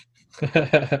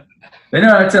know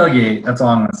how to tailgate. That's all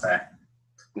I'm gonna say.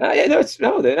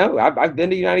 I've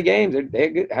been to United games.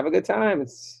 They have a good time.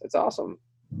 It's awesome.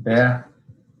 Yeah,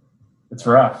 it's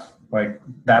rough. Like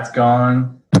that's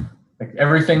gone. Like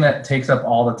everything that takes up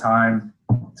all the time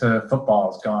to football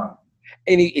is gone.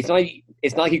 And it's not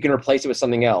like you can replace it with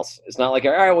something else. It's not like,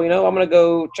 all right, well, you know, I'm going to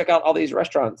go check out all these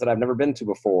restaurants that I've never been to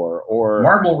before, or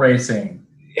marble racing.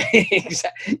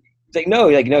 Exactly. It's like, no,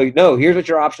 here's what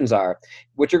your options are.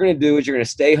 What you're going to do is you're going to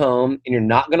stay home and you're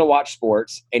not going to watch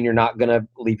sports and you're not going to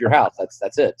leave your house.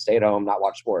 That's it. Stay at home, not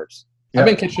watch sports. Yep. I've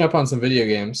been catching up on some video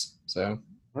games, so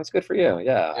that's good for you.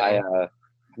 Yeah. I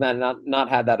not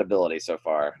had that ability so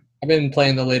far. I've been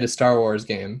playing the latest Star Wars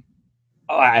game.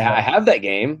 Oh, I have that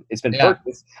game. It's been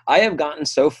purchased. I have gotten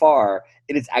so far,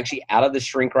 it is actually out of the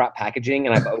shrink wrap packaging,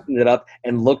 and I've opened it up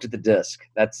and looked at the disc.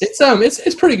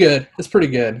 It's pretty good. It's pretty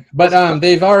good. But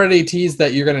they've already teased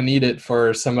that you're going to need it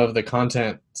for some of the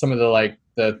content, some of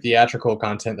the theatrical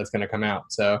content that's going to come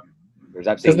out. So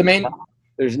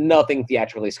there's nothing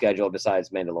theatrically scheduled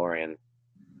besides Mandalorian.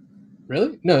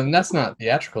 Really? No, and that's not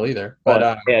theatrical either. Well,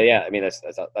 But yeah. I mean, that's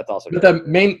also but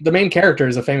true. the main character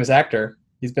is a famous actor.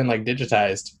 He's been like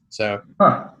digitized. So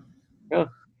Huh. Yeah.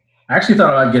 I actually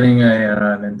thought about getting a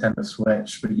Nintendo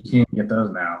Switch, but you can't get those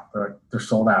now. They're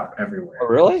sold out everywhere. Oh,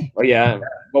 really? Oh, yeah.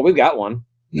 Well, we've got one.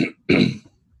 Yeah,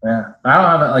 I don't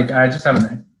have it. Like, I just have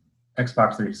an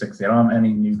Xbox 360. I don't have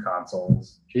any new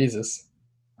consoles. Jesus.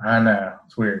 I know,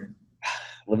 it's weird.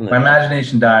 Living My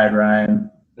imagination died,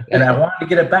 Ryan, and I wanted to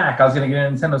get it back. I was going to get a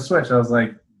Nintendo Switch. I was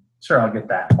like, sure, I'll get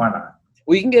that. Why not?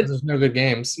 Well, you can get. There's no good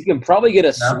games. You can probably get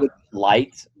a No? Switch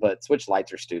Lite, but Switch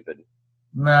Lites are stupid.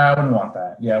 No, I wouldn't want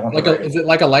that. Yeah, I want Like the is it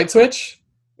like a light switch?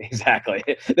 Exactly.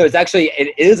 No,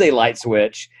 it is a light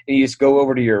switch, and you just go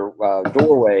over to your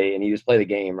doorway and you just play the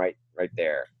game right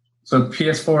there. So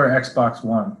PS4 or Xbox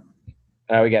One?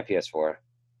 We got PS4.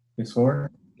 PS4?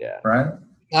 Yeah. Ryan?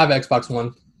 I have Xbox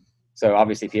One. So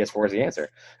obviously PS4 is the answer.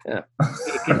 Yeah.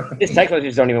 His text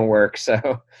messages don't even work.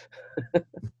 So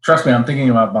Trust me, I'm thinking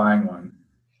about buying one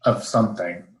of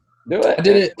something. do it.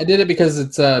 I did it because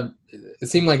it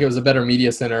seemed like it was a better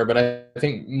media center, but I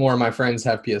think more of my friends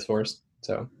have PS4s.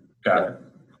 So Got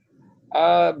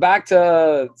it. Back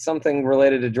to something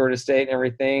related to Georgia State and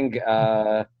everything.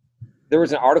 There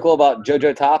was an article about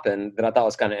JoJo Toppin that I thought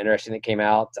was kind of interesting that came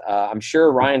out. I'm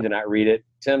sure Ryan did not read it.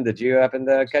 Tim, did you happen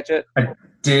to catch it? I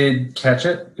did catch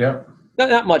it. Yep.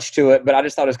 Not much to it, but I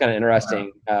just thought it was kind of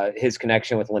interesting. His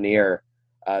connection with Lanier.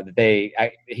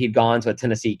 He'd gone to a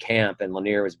Tennessee camp, and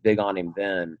Lanier was big on him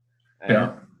then. And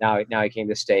Yeah. Now he came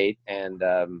to State and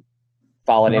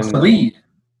followed Wants him. to lead.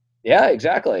 Yeah,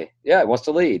 exactly. Yeah, he wants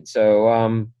to lead.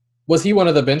 So was he one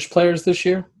of the bench players this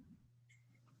year?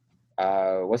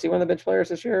 was he one of the bench players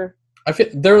this year? I feel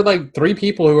there were like 3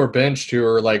 people who were benched who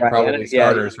were like Right, probably yeah.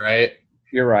 starters, right?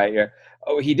 You're right. Yeah.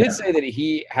 Oh, he did say that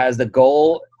he has the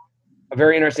goal, a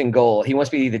very interesting goal. He wants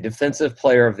to be the defensive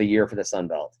player of the year for the Sun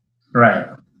Belt. Right.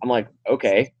 I'm like,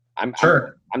 okay, I'm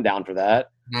down for that.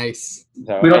 Nice.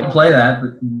 So, We don't play that,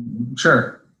 but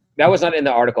sure. that was not in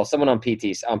the article. Someone on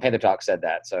Panther Talk said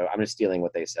that, so I'm just stealing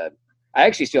what they said. I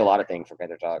actually steal a lot of things from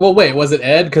Panther Talk. Well, wait, was it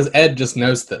Ed? Because Ed just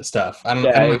knows this stuff. I don't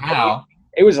know how.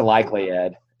 It was likely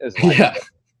Ed. It was likely. Yeah.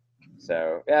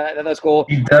 So yeah, that's cool.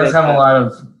 He does have a lot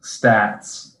of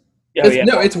stats. Oh, yeah.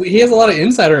 No, he has a lot of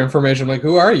insider information. Like,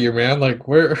 who are you, man? Like,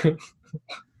 where?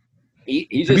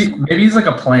 He just. Maybe he's like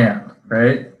a plant,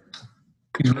 right?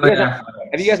 He's really Have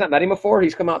you guys not met him before?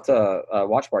 He's come out to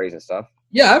watch parties and stuff.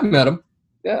 Yeah, I've met him.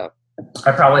 Yeah.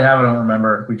 I probably haven't. I don't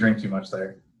remember. We drink too much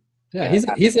there. Yeah,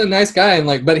 he's a nice guy, and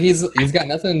like, but he's got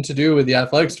nothing to do with the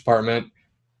athletics department,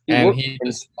 and he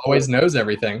just always knows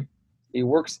everything. He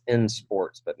works in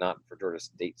sports, but not for Georgia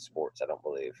State sports, I don't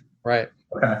believe. Right.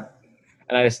 Okay.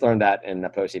 And I just learned that in a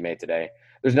post he made today.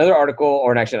 There's another article,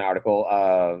 or actually an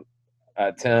article.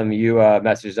 Tim, you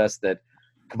messaged us that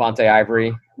Cavante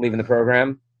Ivory leaving the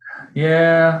program.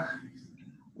 Yeah.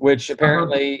 Which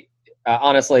apparently,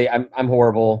 honestly, I'm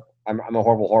horrible. I'm a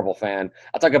horrible fan.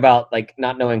 I'll talk about like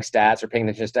not knowing stats or paying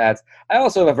attention to stats. I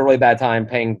also have a really bad time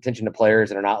paying attention to players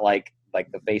that are not like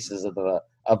the faces of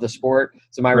the sport.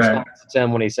 So my response to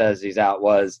Tim when he says he's out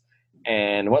was,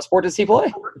 "And what sport does he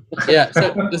play?" Yeah.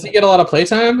 So does he get a lot of play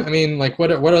time? I mean, like,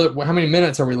 how many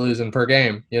minutes are we losing per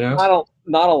game? You know,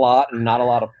 not a lot, and not a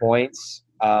lot of points.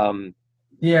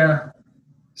 Yeah.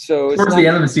 So towards the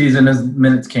end of the season, his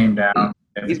minutes came down.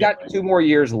 He's got 2 more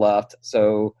years left,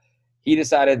 so he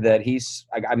decided that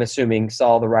I'm assuming,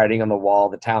 saw the writing on the wall,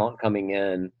 the talent coming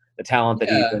in, the talent that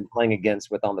he's been playing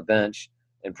against with on the bench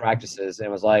in practices,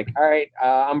 and was like, all right,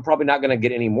 I'm probably not going to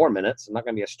get any more minutes. I'm not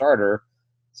going to be a starter,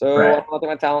 so I'm going to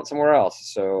my talent somewhere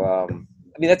else. So,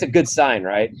 I mean, that's a good sign,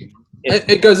 right?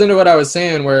 It goes into what I was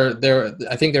saying, where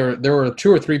I think there were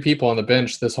 2 or 3 people on the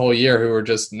bench this whole year who were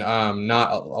just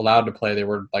not allowed to play. They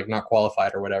were like not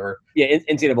qualified or whatever. Yeah,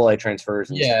 NCAA transfers.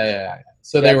 And yeah.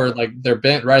 So they were like they're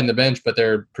riding the bench, but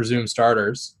they're presumed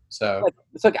starters. So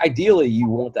it's like ideally you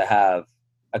want to have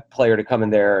a player to come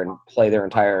in there and play their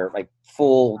entire like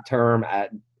full term at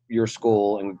your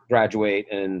school and graduate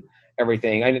and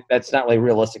everything. That's not really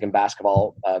realistic in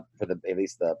basketball for at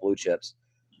least the blue chips.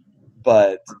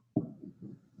 But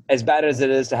as bad as it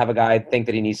is to have a guy think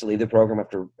that he needs to leave the program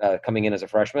after coming in as a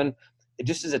freshman, it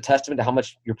just is a testament to how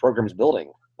much your program is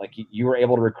building. Like you were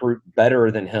able to recruit better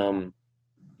than him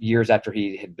years after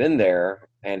he had been there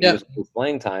and he was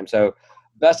playing time. So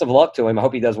best of luck to him. I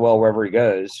hope he does well wherever he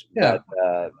goes. Yeah.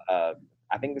 But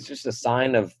I think it's just a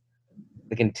sign of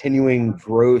the continuing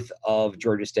growth of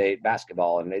Georgia State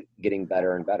basketball and it getting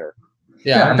better and better.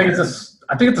 Yeah, I think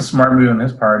it's a smart move on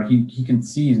his part. He can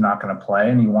see he's not going to play,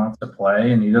 and he wants to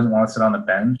play, and he doesn't want to sit on the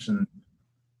bench, and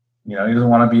he doesn't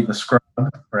want to be the scrub,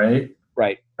 right?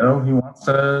 Right. So he wants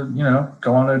to,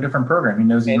 go on to a different program. He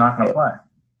knows he's not going to play.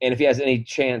 And if he has any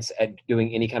chance at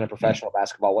doing any kind of professional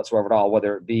basketball whatsoever at all,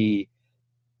 whether it be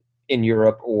in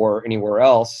Europe or anywhere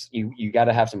else, you got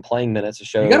to have some playing minutes to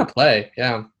show. You got to play,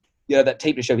 yeah. That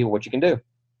tape to show people what you can do.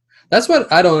 That's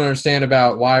what I don't understand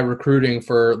about why recruiting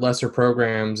for lesser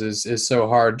programs is so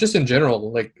hard. Just in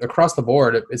general, like across the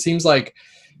board, it seems like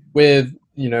with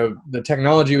the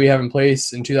technology we have in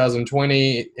place in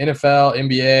 2020, NFL,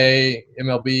 NBA,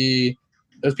 MLB,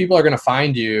 those people are going to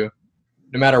find you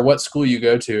no matter what school you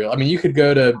go to. I mean, you could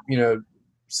go to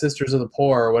Sisters of the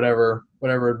Poor or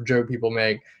whatever joke people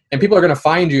make, and people are going to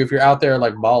find you if you're out there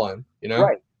like balling.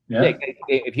 Right. Yeah.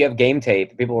 If you have game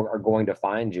tape, people are going to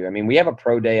find you. I mean, we have a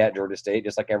pro day at Georgia State,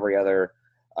 just like every other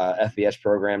FBS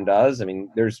program does. I mean,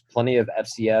 there's plenty of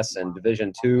FCS and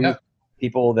Division II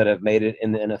people that have made it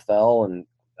in the NFL, and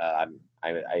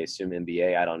I assume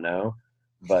NBA. I don't know,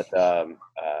 but I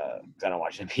don't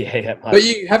watch NBA that much. But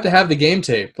you have to have the game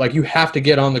tape. Like you have to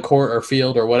get on the court or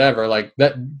field or whatever. Like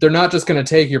that, they're not just going to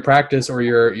take your practice or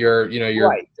your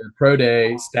your pro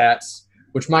day stats,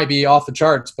 which might be off the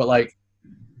charts, but like.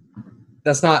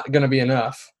 That's not going to be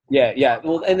enough. Yeah.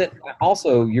 Well, and then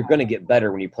also you're going to get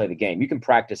better when you play the game. You can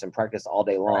practice all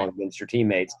day long against your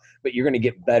teammates, but you're going to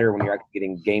get better when you're actually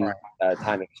getting game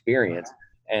time experience.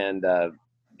 And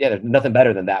there's nothing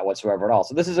better than that whatsoever at all.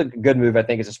 So this is a good move. I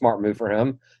think it's a smart move for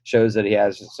him. Shows that he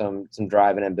has some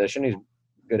drive and ambition. He's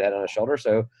good head on his shoulder.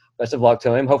 So best of luck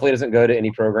to him. Hopefully he doesn't go to any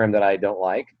program that I don't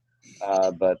like.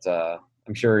 But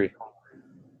I'm sure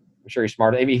he's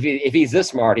smart. I mean, if he's this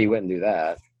smart, he wouldn't do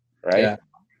that. Right. Yeah.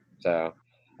 So,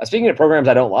 speaking of programs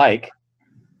I don't like,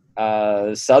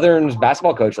 Southern's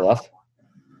basketball coach left.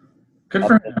 Good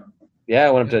for him. Yeah,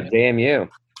 went up to JMU.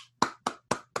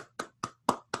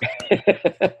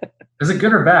 Is it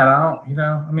good or bad? I don't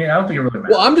think it really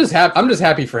matters. Well, I'm just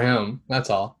happy for him.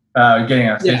 That's all. Getting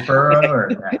out of Statesboro,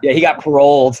 or yeah, he got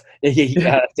paroled. He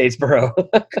got Statesboro.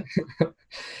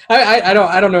 I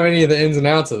don't know any of the ins and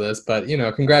outs of this, but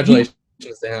congratulations.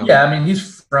 Yeah, I mean,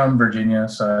 he's from Virginia,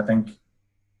 so I think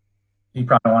he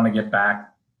probably want to get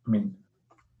back. I mean,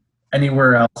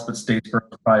 anywhere else but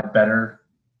Statesboro is probably better.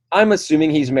 I'm assuming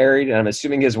he's married, and I'm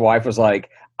assuming his wife was like,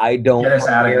 I don't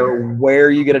care where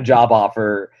you get a job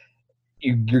offer.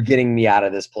 You're getting me out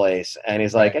of this place. And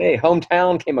he's like, hey,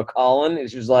 hometown came a-calling.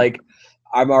 It's just like,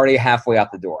 I'm already halfway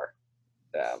out the door.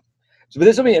 So, but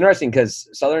this will be interesting because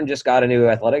Southern just got a new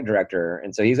athletic director,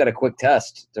 and so he's got a quick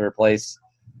test to replace –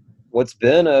 what's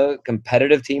been a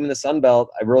competitive team in the Sun Belt.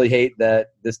 I really hate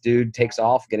that this dude takes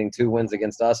off getting 2 wins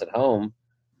against us at home.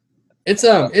 It's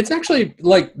actually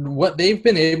like what they've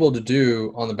been able to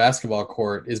do on the basketball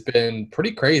court has been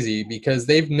pretty crazy because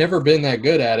they've never been that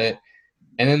good at it.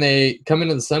 And then they come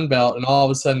into the Sun Belt and all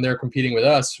of a sudden they're competing with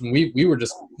us. And we were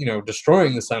just,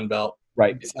 destroying the Sun Belt.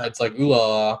 Right. Besides like ooh la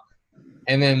la.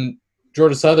 And then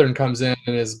Georgia Southern comes in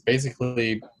and is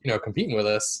basically, competing with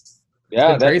us.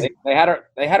 Yeah, they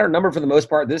had our number for the most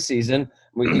part this season.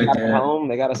 We got at home.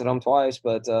 They got us at home twice,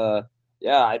 but well,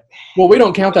 we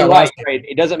don't count that last. Right.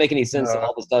 It doesn't make any sense that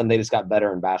all of a sudden they just got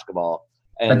better in basketball.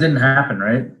 And that didn't happen,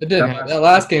 right? It didn't. That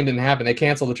last game didn't happen. They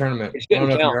canceled the tournament. I don't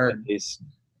know if you heard.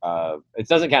 It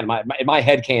doesn't count. In my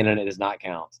head canon, it does not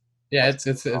count. Yeah, it's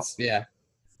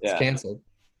canceled.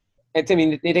 And Tim, you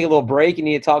need to take a little break. You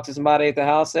need to talk to somebody at the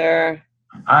house there.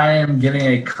 I am getting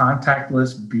a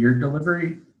contactless beer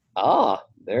delivery. Ah,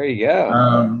 there you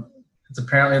go. It's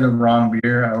apparently the wrong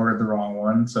beer. I ordered the wrong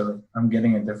one, so I'm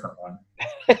getting a different one.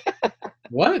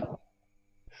 What?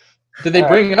 Did they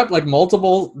bring up like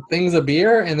multiple things of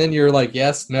beer, and then you're like,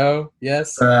 yes, no,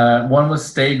 yes? One was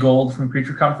Stay Gold from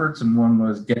Creature Comforts, and one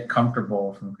was Get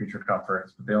Comfortable from Creature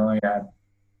Comforts. But they only had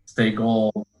Stay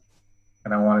Gold,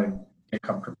 and I wanted Get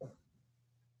Comfortable.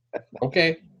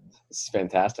 Okay. This is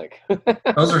fantastic.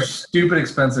 Those are stupid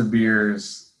expensive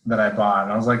beers that I bought.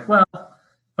 And I was like, well, if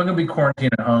I'm going to be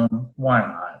quarantined at home, why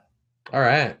not? All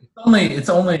right. It's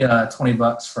only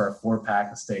 $20 for a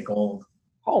 4-pack of Stay Gold.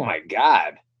 Oh, my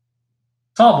God.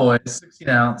 Tall boys, 16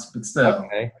 ounce, but still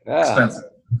expensive.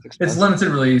 It's limited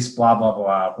release, blah, blah,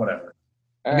 blah, whatever.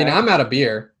 I mean, I'm out of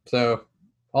beer, so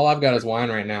all I've got is wine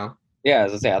right now. Yeah,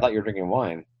 as I say, I thought you were drinking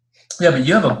wine. Yeah, but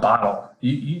you have a bottle.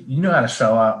 You know how to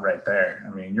show up right there.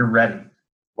 I mean, you're ready.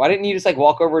 Why didn't you just like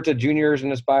walk over to Juniors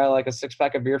and just buy like a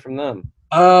 6-pack of beer from them?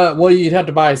 Well, you'd have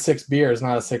to buy 6 beers,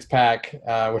 not a 6-pack,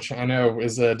 which I know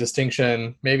is a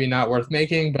distinction maybe not worth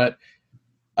making. But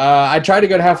I tried to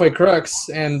go to Halfway Crooks,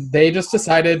 and they just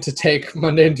decided to take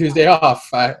Monday and Tuesday off.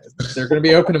 They're going to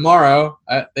be open tomorrow.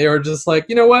 They were just like,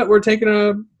 you know what, we're taking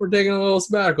a little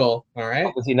sabbatical. All right.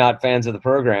 Obviously, not fans of the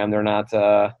program. They're not.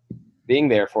 being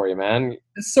there for you, man.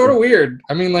 It's sort of weird.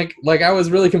 I mean, like I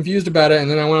was really confused about it, and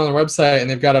then I went on their website, and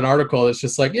they've got an article that's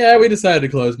just like, yeah, we decided to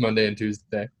close Monday and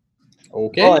Tuesday.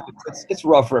 Okay. Well, it's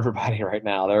rough for everybody right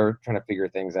now. They're trying to figure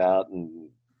things out, and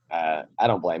I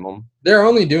don't blame them. They're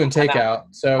only doing takeout,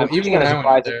 so I'm even when kinda I went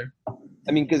surprised there,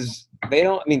 I mean, because they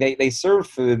don't. I mean, they serve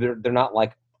food. They're not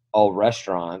like all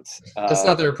restaurants. that's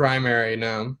not their primary.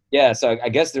 No. Yeah, so I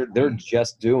guess they're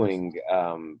just doing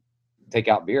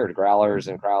takeout beer, growlers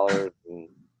and crowlers. And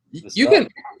You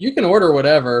can order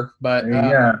whatever, but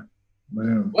Yeah.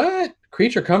 Boom. what?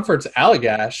 Creature Comforts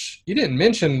Allagash. You didn't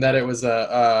mention that it was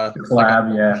a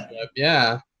Collab, yeah.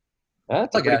 Yeah.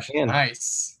 That's a good Allagash is can.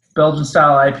 nice. Belgian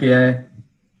style IPA.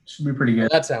 Should be pretty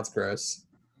good. That sounds gross.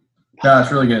 No,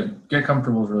 it's really good. Get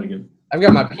Comfortable is really good. I've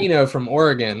got my Pinot from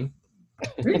Oregon.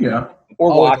 There you go.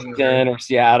 Or Always Washington or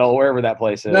Seattle, wherever that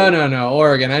place is. No,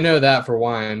 Oregon. I know that for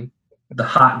wine. The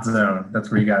hot zone.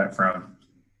 That's where you got it from.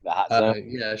 The hot zone.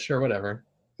 Yeah, sure, whatever.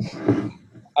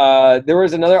 There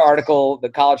was another article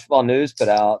that College Football News put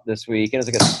out this week, and it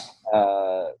was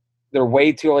like their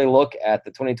way too early look at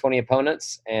the 2020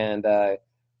 opponents. And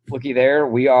looky there,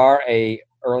 we are a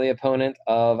early opponent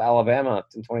of Alabama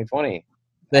in 2020.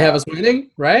 They have us winning,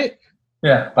 right?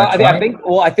 Yeah.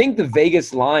 I think the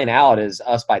Vegas line out is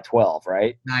us by 12,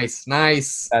 right? Nice.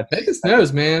 That's- Vegas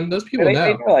knows, man. Those people They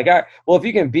know. know, like, all right, well, if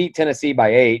you can beat Tennessee by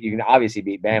 8, you can obviously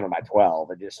beat Bama by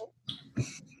 12. It just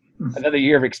another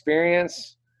year of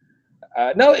experience.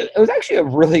 No, it was actually a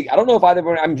really. I don't know if either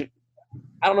one. I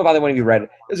don't know if either one of you read it.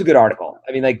 It was a good article.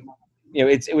 I mean, like, you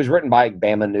know, it was written by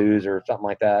Bama News or something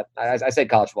like that. I said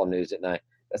College Football News, didn't I?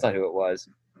 That's not who it was.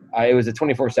 It was a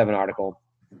 24/7 article,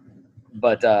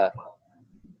 but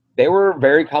they were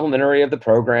very complimentary of the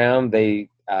program. They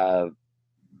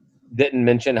didn't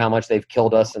mention how much they've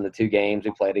killed us in the 2 games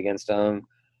we played against them,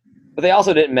 but they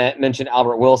also didn't mention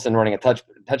Albert Wilson running a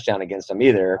touchdown against them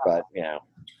either. But you know,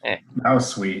 That was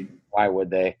sweet. why would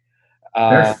they?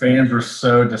 Their fans were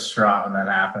so distraught when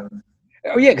that happened.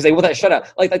 Oh yeah, because they want that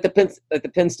shutout, like the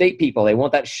Penn State people. They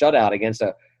want that shutout against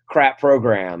a crap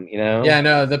program, you know. Yeah,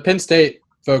 no, the Penn State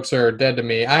folks are dead to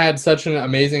me. I had such an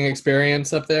amazing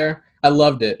experience up there. I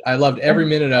loved it. I loved every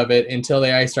minute of it until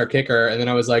they iced our kicker, and then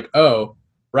I was like, oh,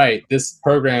 right, this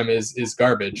program is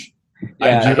garbage.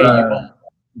 Yeah, I hate you all.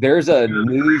 There's a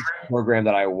news program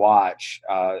that I watch,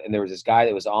 and there was this guy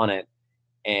that was on it,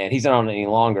 and he's not on it any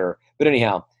longer. But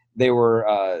anyhow, they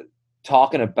were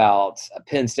talking about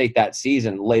Penn State that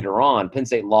season. Later on, Penn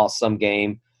State lost some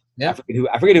game. Yeah.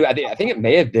 I forget who. I think it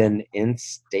may have been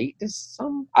in-state to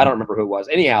some. I don't remember who it was.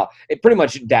 Anyhow, it pretty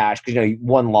much dashed because, you know,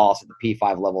 one loss at the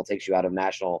P5 level takes you out of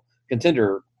national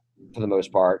contender for the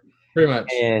most part. Pretty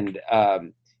much. And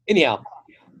anyhow,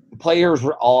 the players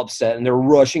were all upset and they're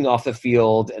rushing off the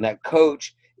field, and that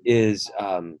coach is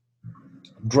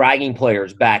dragging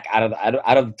players back out of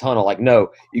the tunnel. Like, no,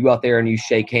 you go out there and you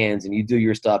shake hands and you do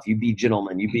your stuff. You be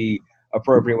gentlemen. You be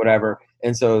appropriate, whatever.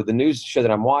 And so the news show that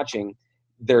I'm watching,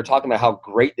 they're talking about how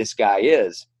great this guy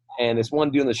is. And this one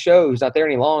dude on the show who's not there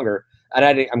any longer, and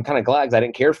I'm kind of glad because I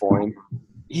didn't care for him.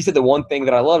 He said the one thing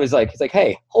that I love is he's like,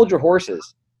 hey, hold your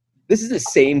horses. This is the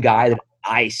same guy that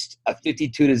iced a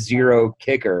 52-0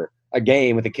 kicker, a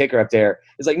game with a kicker up there.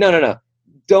 It's like, no.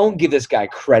 Don't give this guy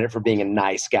credit for being a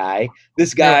nice guy.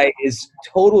 This guy is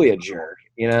totally a jerk,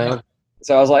 you know?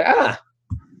 So I was like,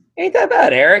 ain't that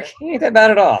bad, Eric. He ain't that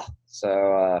bad at all.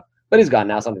 So, but he's gone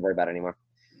now, so I don't have to worry about it anymore.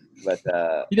 But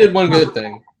He did one good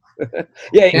thing.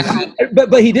 yeah,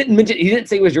 but he didn't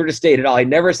say it was Georgia State at all. He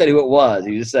never said who it was.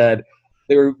 He just said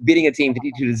they were beating a team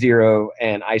 52-0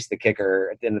 and iced the kicker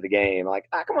at the end of the game. Like,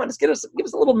 come on, just give us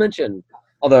a little mention.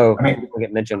 Although people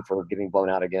get mentioned for getting blown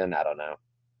out again, I don't know.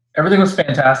 Everything was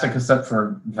fantastic except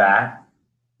for that,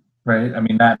 right? I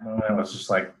mean, that moment was just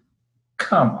like,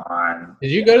 come on. Did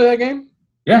you go to that game?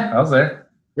 Yeah, I was there.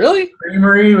 Really?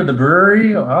 Creamery with the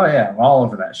brewery. Oh, yeah, I'm all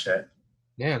over that shit.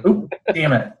 Yeah. Ooh,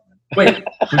 damn it. Wait,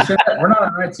 we said that? We're not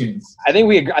on iTunes. I think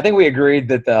we agreed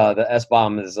that the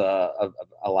S-bomb is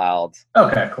allowed.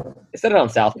 Okay, cool. They said it on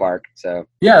South Park, so.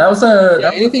 Yeah, that was a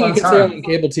anything you fun can say time. on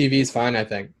cable TV is fine, I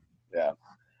think. Yeah,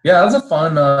 that was a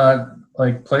fun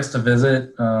place to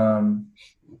visit.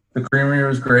 The creamery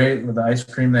was great with the ice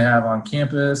cream they have on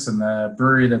campus, and the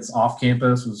brewery that's off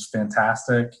campus was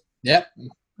fantastic. Yep.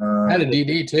 Had a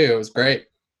DD too. It was great.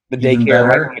 The Even daycare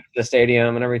better. right next to the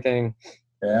stadium and everything.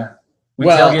 Yeah, we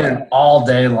Well, tailgated all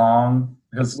day long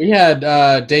because We had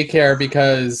daycare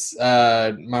because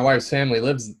my wife's family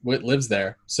lives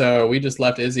there, so we just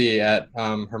left Izzy at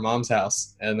her mom's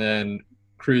house and then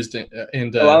cruised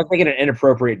into. I was making an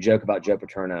inappropriate joke about Joe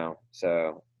Paterno,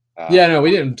 so Yeah, no,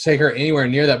 we didn't take her anywhere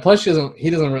near that. Plus, he's not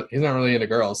really into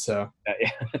girls, so.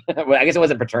 Well, I guess it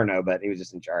wasn't Paterno, but he was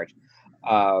just in charge.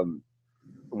 Back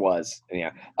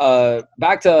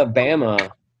to Bama.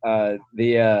 I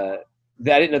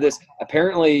didn't know this.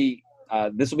 Apparently,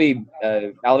 this will be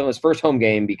Alabama's first home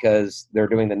game because they're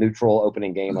doing the neutral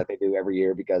opening game like they do every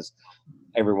year because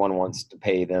everyone wants to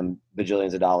pay them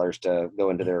bajillions of dollars to go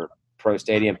into their pro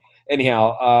stadium.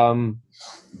 Anyhow,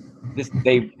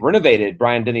 they renovated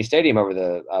Bryant-Denny Stadium over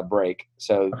the break,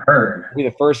 so I've heard. it'll be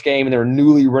the first game in their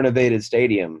newly renovated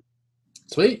stadium.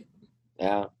 Sweet.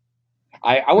 Yeah,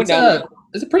 I went down.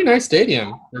 It's a pretty nice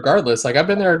stadium, regardless. Like I've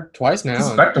been there twice now. It's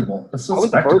a spectacle. It's I a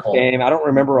was the first spectacle. game. I don't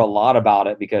remember a lot about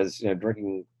it because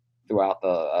drinking throughout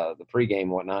the pregame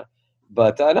and whatnot.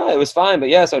 But no, it was fine. But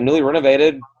yeah, so newly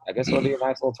renovated. I guess it'll be a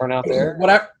nice little turnout there.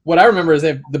 What I remember is they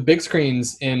have the big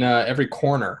screens in every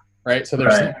corner, right? So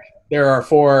Right. there are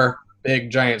 4 big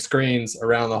giant screens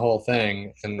around the whole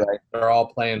thing, and Right. they're all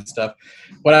playing stuff.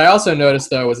 What I also noticed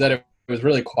though was that it was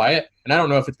really quiet, and I don't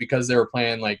know if it's because they were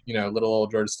playing like little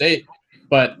old Georgia State,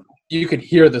 but you could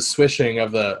hear the swishing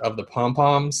of the pom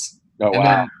poms, Oh and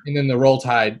wow! then the roll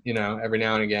tide, every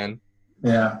now and again,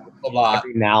 Yeah. a lot.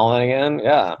 Every now and again,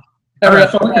 yeah. Every I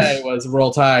other focus. play was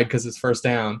roll tide because it's first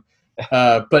down.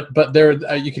 But there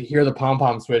you could hear the pom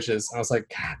pom swishes. I was like,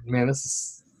 God, man, this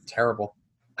is terrible.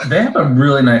 They have a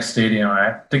really nice stadium.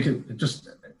 I think it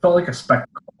felt like a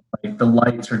spectacle. Like the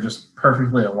lights are just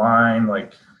perfectly aligned.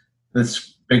 Like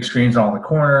this big screens on all the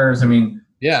corners. I mean,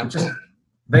 Yeah.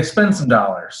 they spend some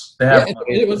dollars. They Yeah, have.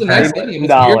 it was a nice stadium.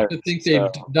 It's weird to think they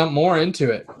dump more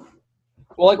into it.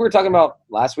 Well, like we were talking about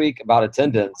last week about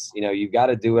attendance, you've got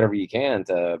to do whatever you can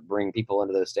to bring people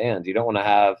into those stands. You don't want to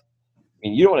have,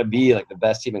 you don't want to be like the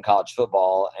best team in college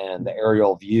football and the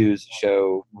aerial views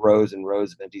show rows and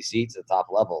rows of empty seats at the top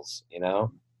levels,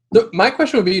 My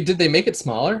question would be, did they make it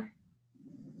smaller?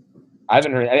 I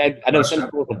haven't heard. I know some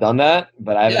schools have done that,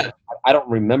 but I don't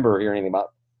remember hearing anything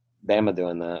about Bama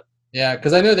doing that. Yeah,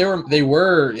 because I know they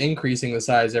were increasing the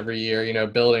size every year,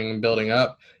 building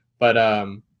up,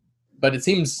 but it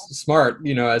seems smart,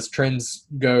 as trends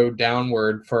go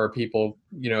downward for people,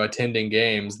 attending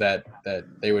games that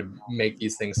they would make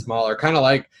these things smaller, kind of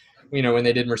like, when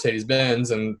they did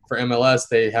Mercedes-Benz, and for MLS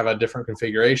they have a different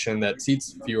configuration that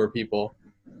seats fewer people.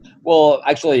 Well,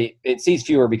 actually, it seats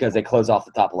fewer because they close off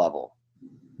the top level.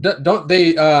 Don't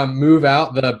they move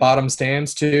out the bottom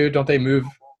stands too? Don't they move?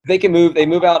 They can move. They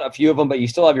move out a few of them, but you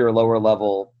still have your lower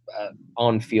level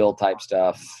on-field type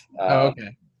stuff.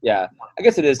 Okay. Yeah, I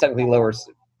guess it is technically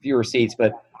fewer seats,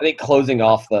 but I think closing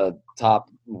off the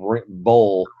top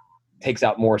bowl takes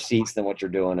out more seats than what you're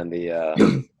doing in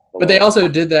the. But they also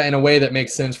did that in a way that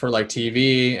makes sense for like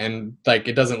TV, and like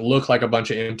it doesn't look like a bunch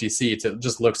of empty seats. It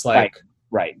just looks like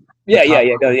right. Yeah.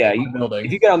 building.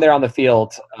 If you get on there on the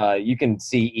field, you can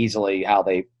see easily how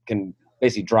they can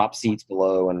basically drop seats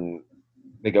below and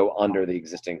they go under the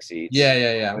existing seats. Yeah.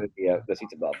 The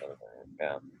seats above them.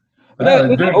 Yeah.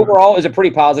 But overall, it's a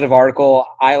pretty positive article.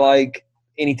 I like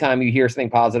anytime you hear something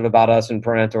positive about us in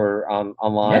print or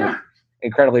online. Yeah.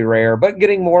 Incredibly rare, but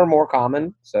getting more and more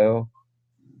common. So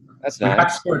that's We nice. got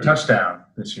to score a touchdown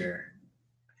this year.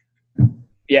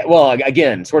 Yeah, well,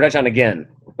 again, scored a touchdown again.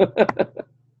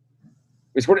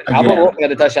 We scored. Alvin Wilson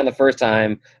got a touchdown the first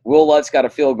time. Will Lutz got a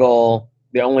field goal.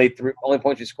 The only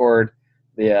points we scored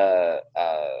the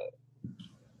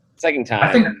second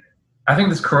time. I think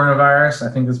this coronavirus.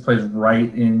 I think this plays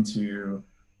right into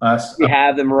us. We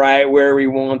have them right where we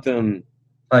want them.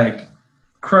 Like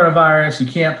coronavirus, you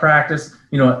can't practice.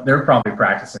 You know what? They're probably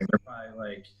practicing. They're probably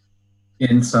like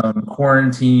in some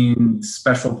quarantine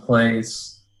special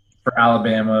place for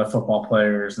Alabama football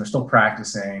players, and they're still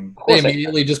practicing. They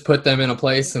immediately just put them in a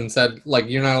place and said, like,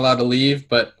 you're not allowed to leave,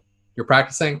 but you're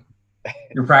practicing.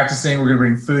 You're practicing. We're gonna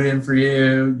bring food in for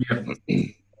you. You have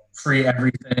free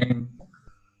everything.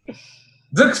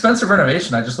 It's an expensive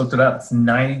renovation. I just looked it up. It's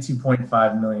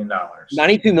 $92.5 million.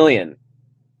 $92 million.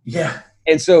 Yeah.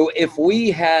 And so if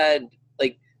we had,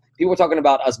 like, people were talking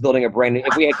about us building a brand new,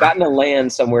 if we had gotten the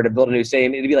land somewhere to build a new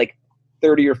stadium, it'd be like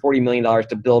 $30 or $40 million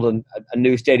to build a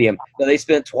new stadium. Now they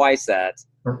spent twice that,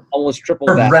 almost triple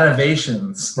For that.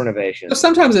 renovations. Renovation.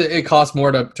 Sometimes it costs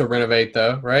more to renovate,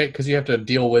 though, right? Because you have to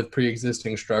deal with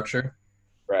pre-existing structure.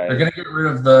 They're Right. going to get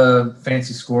rid of the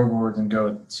fancy scoreboards and go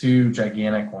with 2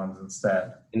 gigantic ones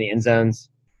instead. In the end zones.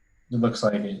 It looks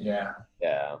like it, yeah.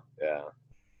 Yeah.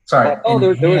 Sorry, there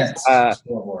was, enhanced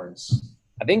scoreboards.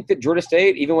 I think that Georgia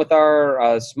State, even with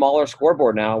our smaller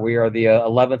scoreboard now, we are the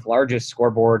 11th largest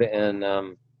scoreboard in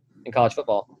college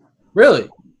football. Really?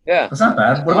 Yeah. That's not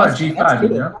bad. What about G5? That's You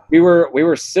cool. know? We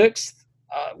were sixth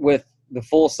with the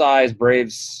full size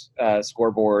Braves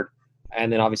scoreboard,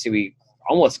 and then obviously we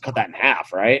almost cut that in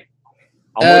half, right?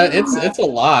 It's a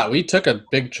lot. We took a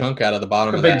big chunk out of the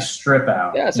bottom A of big that. strip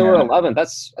out. Yeah, so we're 11th.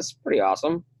 That's pretty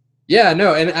awesome. Yeah,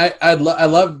 no, and I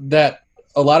love that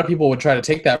a lot of people would try to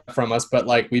take that from us, but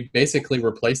like we basically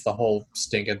replaced the whole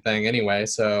stinking thing anyway.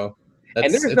 So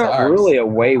And there's not ours. really a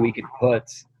way we could put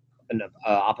an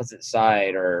opposite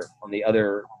side or on the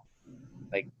other,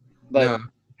 like, No.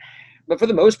 but for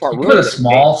the most part, You really, put a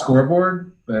small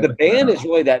scoreboard. But, the band is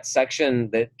really that section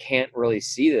that can't really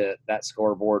see that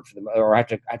scoreboard for them, or have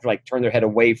to like turn their head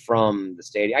away from the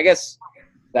stadium. I guess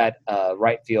that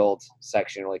right field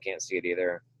section really can't see it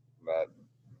either. But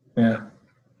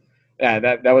yeah.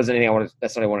 that wasn't anything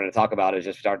that's what I wanted to talk about. Is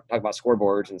just start talk about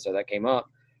scoreboards, and so that came up.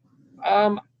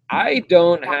 I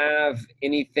don't have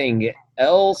anything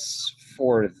else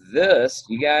for this.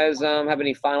 You guys have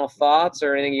any final thoughts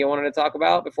or anything you wanted to talk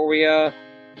about before we head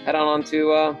on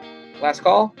to last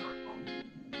call?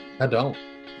 I don't.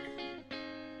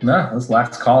 No, let's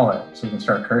last call it so we can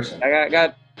start cursing. I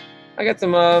got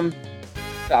some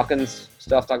Falcons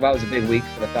stuff to talk about. It was a big week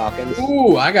for the Falcons.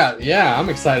 Ooh, I'm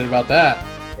excited about that.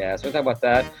 Yeah, so we'll talk about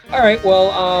that. All right,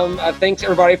 well, thanks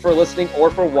everybody for listening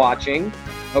or for watching.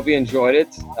 Hope you enjoyed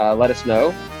it. Let us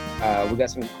know. We got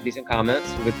some decent comments,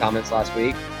 some good comments last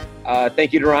week.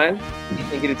 Thank you to Ryan.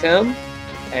 Thank you to Tim.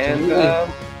 And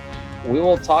we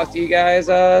will talk to you guys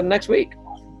next week.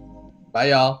 Bye,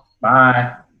 y'all.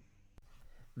 Bye.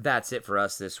 That's it for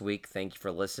us this week. Thank you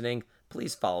for listening.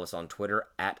 Please follow us on Twitter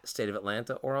at State of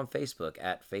Atlanta or on Facebook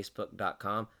at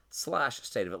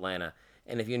facebook.com/State of Atlanta.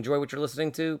 And if you enjoy what you're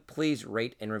listening to, please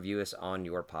rate and review us on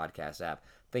your podcast app.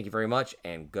 Thank you very much,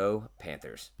 and go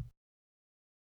Panthers.